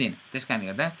गर्न सकिँदैन। त्यसकारणले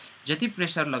गर्दा जति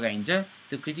प्रेसर लगाइन्छ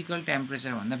त्यो क्रिटिकल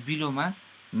टेम्परेचर भन्दा बिलोमा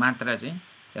मात्रा चाहिँ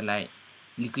त्यसलाई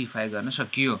लिक्विफाई गर्न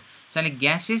सकियो। त्यसैले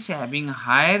gases having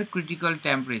higher critical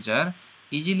temperature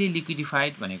easily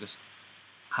liquefied भनेको छ।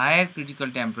 Higher critical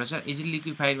temperature easily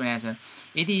liquefied भनेको छ।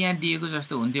 यदि यहाँ दिएको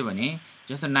जस्तो हुन्थ्यो भने,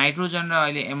 जस्तो नाइट्रोजन र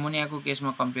अहिले एमोनियाको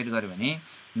केसमा कम्पेयर गर्यो भने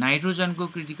नाइट्रोजनको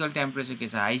क्रिटिकल टेम्परेचर के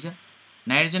छ, हाई छ।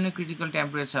 नाइट्रोजनको क्रिटिकल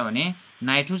टेम्परेचर छ भने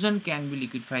nitrogen can be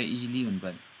liquefied easily हुनु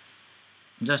पर्यो।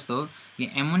 जस्तो कि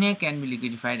ammonia can be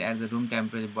liquefied at the room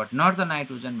temperature but not the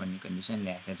nitrogen भन्ने कन्डिसन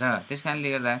ल्याएको छ। त्यसकारणले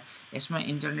गर्दा यसमा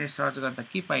इन्टरनेट सर्च गर्दा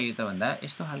के पाइयो त भन्दा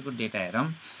यस्तो खालको डेटा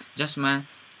हेरौँ जसमा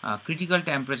क्रिटिकल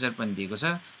टेम्परेचर पनि दिएको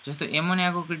छ। जस्तो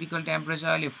एमोनियाको क्रिटिकल टेम्परेचर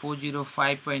अहिले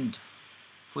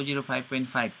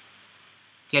 405.5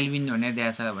 केल्भिन भनेर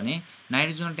दिएको छ भने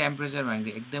नाइट्रोजन टेम्परेचर भनेको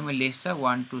एकदमै लेस छ,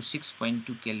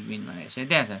 126.2 केल्भिन भनेर यसरी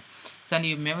दिएको छ। चाहिँ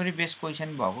यो मेमोरी बेस्ड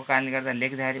क्वेसन भएको कारणले गर्दा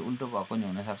लेख्दाखेरि उल्टो भएको नि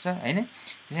हुनसक्छ हैन।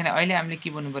 त्यसैले अहिले हामीले के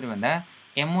भन्नु पर्यो भन्दा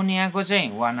एमोनियाको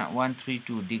चाहिँ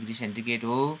 132 डिग्री सेन्टिग्रेड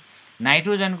हो,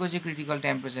 नाइट्रोजनको चाहिँ क्रिटिकल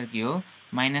टेम्परेचर के हो,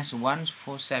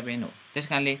 -147 हो।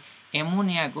 त्यसकारणले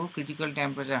एमोनियाको क्रिटिकल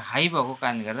टेम्परेचर हाई भएको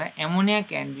कारणले गर्दा ammonia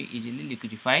can be easily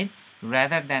liquefied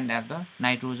rather than that the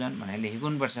nitrogen भनेर लेखेको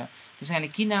हुनुपर्छ।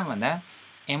 त्यसकारणले किन भन्दा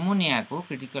एमोनियाको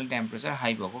क्रिटिकल टेम्परेचर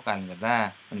हाई भएको कारणले गर्दा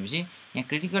भनेपछि यहाँ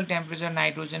critical temperature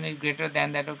nitrogen is greater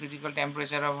than that of critical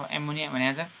temperature of ammonia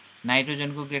भनेको छ।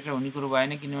 नाइट्रोजनको ग्रेटर हुने कुरो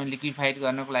भएन, किनभने लिक्विफाइड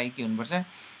गर्नको लागि के हुनुपर्छ,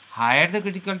 higher the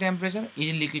critical temperature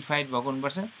easily liquefied भएको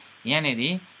हुनुपर्छ।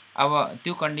 यहाँनेर अब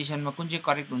त्यो कन्डिसनमा कुन चाहिँ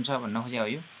करेक्ट हुन्छ भन्न खोजेको हो।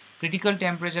 यो critical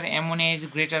temperature ammonia is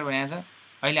greater भनेको छ।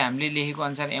 अहिले हामीले लेखेको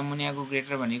अनुसार एमोनियाको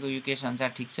ग्रेटर भनेको यो केस अनुसार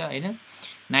ठिक छ हैन।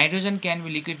 Nitrogen can be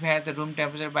liquefied at the room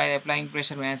temperature by applying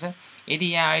pressure भनेको छ। यदि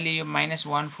यहाँ अहिले यो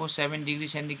 -147 डिग्री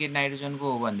सेन्टिग्रेड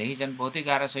नाइट्रोजनको हो भनेदेखि झन् बहुतै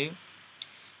गाह्रो छ। यो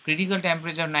critical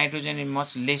temperature nitrogen is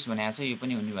much lace भनेको छ, यो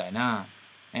पनि हुने भएन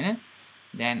हैन।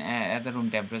 Then at the room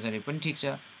temperature पनि ठिक छ।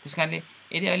 त्यस कारणले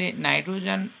यदि अहिले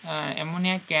nitrogen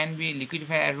ammonia can be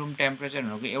liquidify at room temperature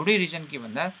भनेको एउटै रिजन के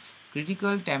भन्दा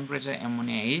critical temperature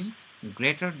ammonia is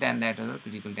greater than that of the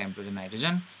critical temperature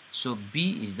nitrogen. So be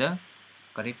is the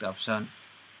correct option.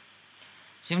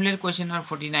 Similar question number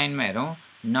 49 मा हेरौँ,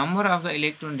 number of the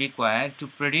electron required to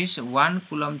produce 1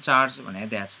 coulomb charge भनेर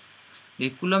दिएको छ। यो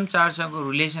coulomb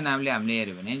चार्जसँगको relation हामीले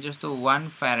हेर्यो भने जस्तो 1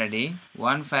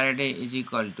 Faraday is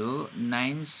equal to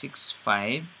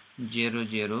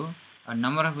 96500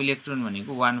 number of electron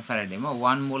भनेको 1 फ्याराडेमा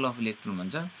 1 मोल अफ इलेक्ट्रोन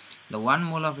भन्छ। ल 1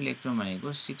 मोल अफ इलेक्ट्रोन भनेको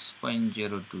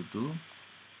 6.022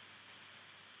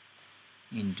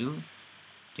 into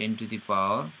 10 to the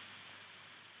power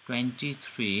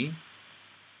 23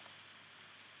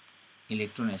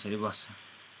 electron यसरी बस्छ।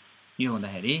 यो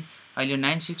हुँदाखेरि अहिले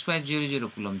 96500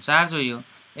 कुलम चार्ज हो।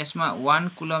 यसमा 1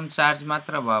 कुलम चार्ज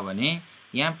मात्र भयो भने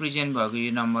यहाँ प्रेजेन्ट भएको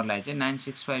यो नम्बरलाई चाहिँ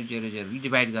 96500 ले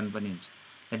डिभाइड गर्नुपर्ने हुन्छ।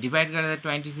 र डिभाइड गर्दा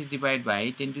 23 डिभाइड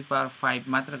बाई 10 टु पावर 5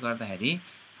 मात्र गर्दाखेरि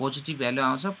पोजिटिभ भ्यालु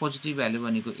आउँछ। पोजिटिभ भ्यालु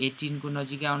भनेको 18 को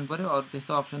नजिकै आउनु पर्यो, अरु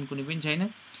त्यस्तो अप्सन कुनै पनि छैन।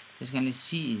 त्यसकारणले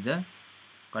C is the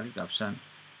correct option.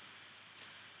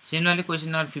 Similarly question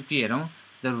number 50 हेरौँ,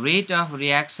 the rate of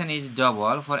reaction is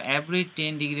double for every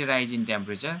 10 degree rise in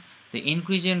temperature. The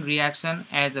increase in reaction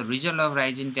as a result of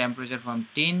rise in temperature from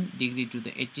 10 degree to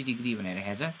the 80 degree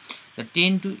भनिरहेको छ। The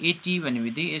 10 to 80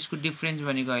 भनेबित्तिकै यसको difference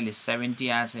भनेको अहिले 70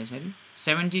 आछ। यसरी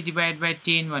 70 divide by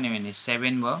 10 भन्यो भने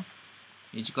 7 भयो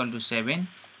इक्वल टु 7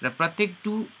 र प्रत्येक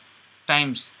 2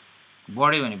 टाइम्स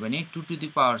बढ्यो भने पनि 2 टु द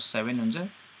पावर 7 हुन्छ।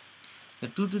 र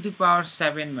 2 टु द पावर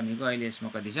 7 भनेको अहिले यसमा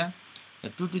कति छ,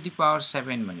 2 टु द पावर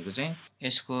 7 भनेको चाहिँ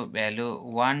यसको भ्यालु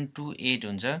 128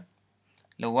 हुन्छ।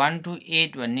 ल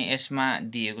 128 भन्ने यसमा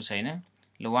दिएको छैन।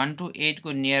 ल 128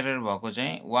 को नियरर भएको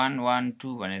चाहिँ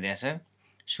 112 भनेर दिएको छ।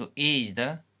 So A is the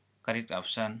correct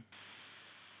option.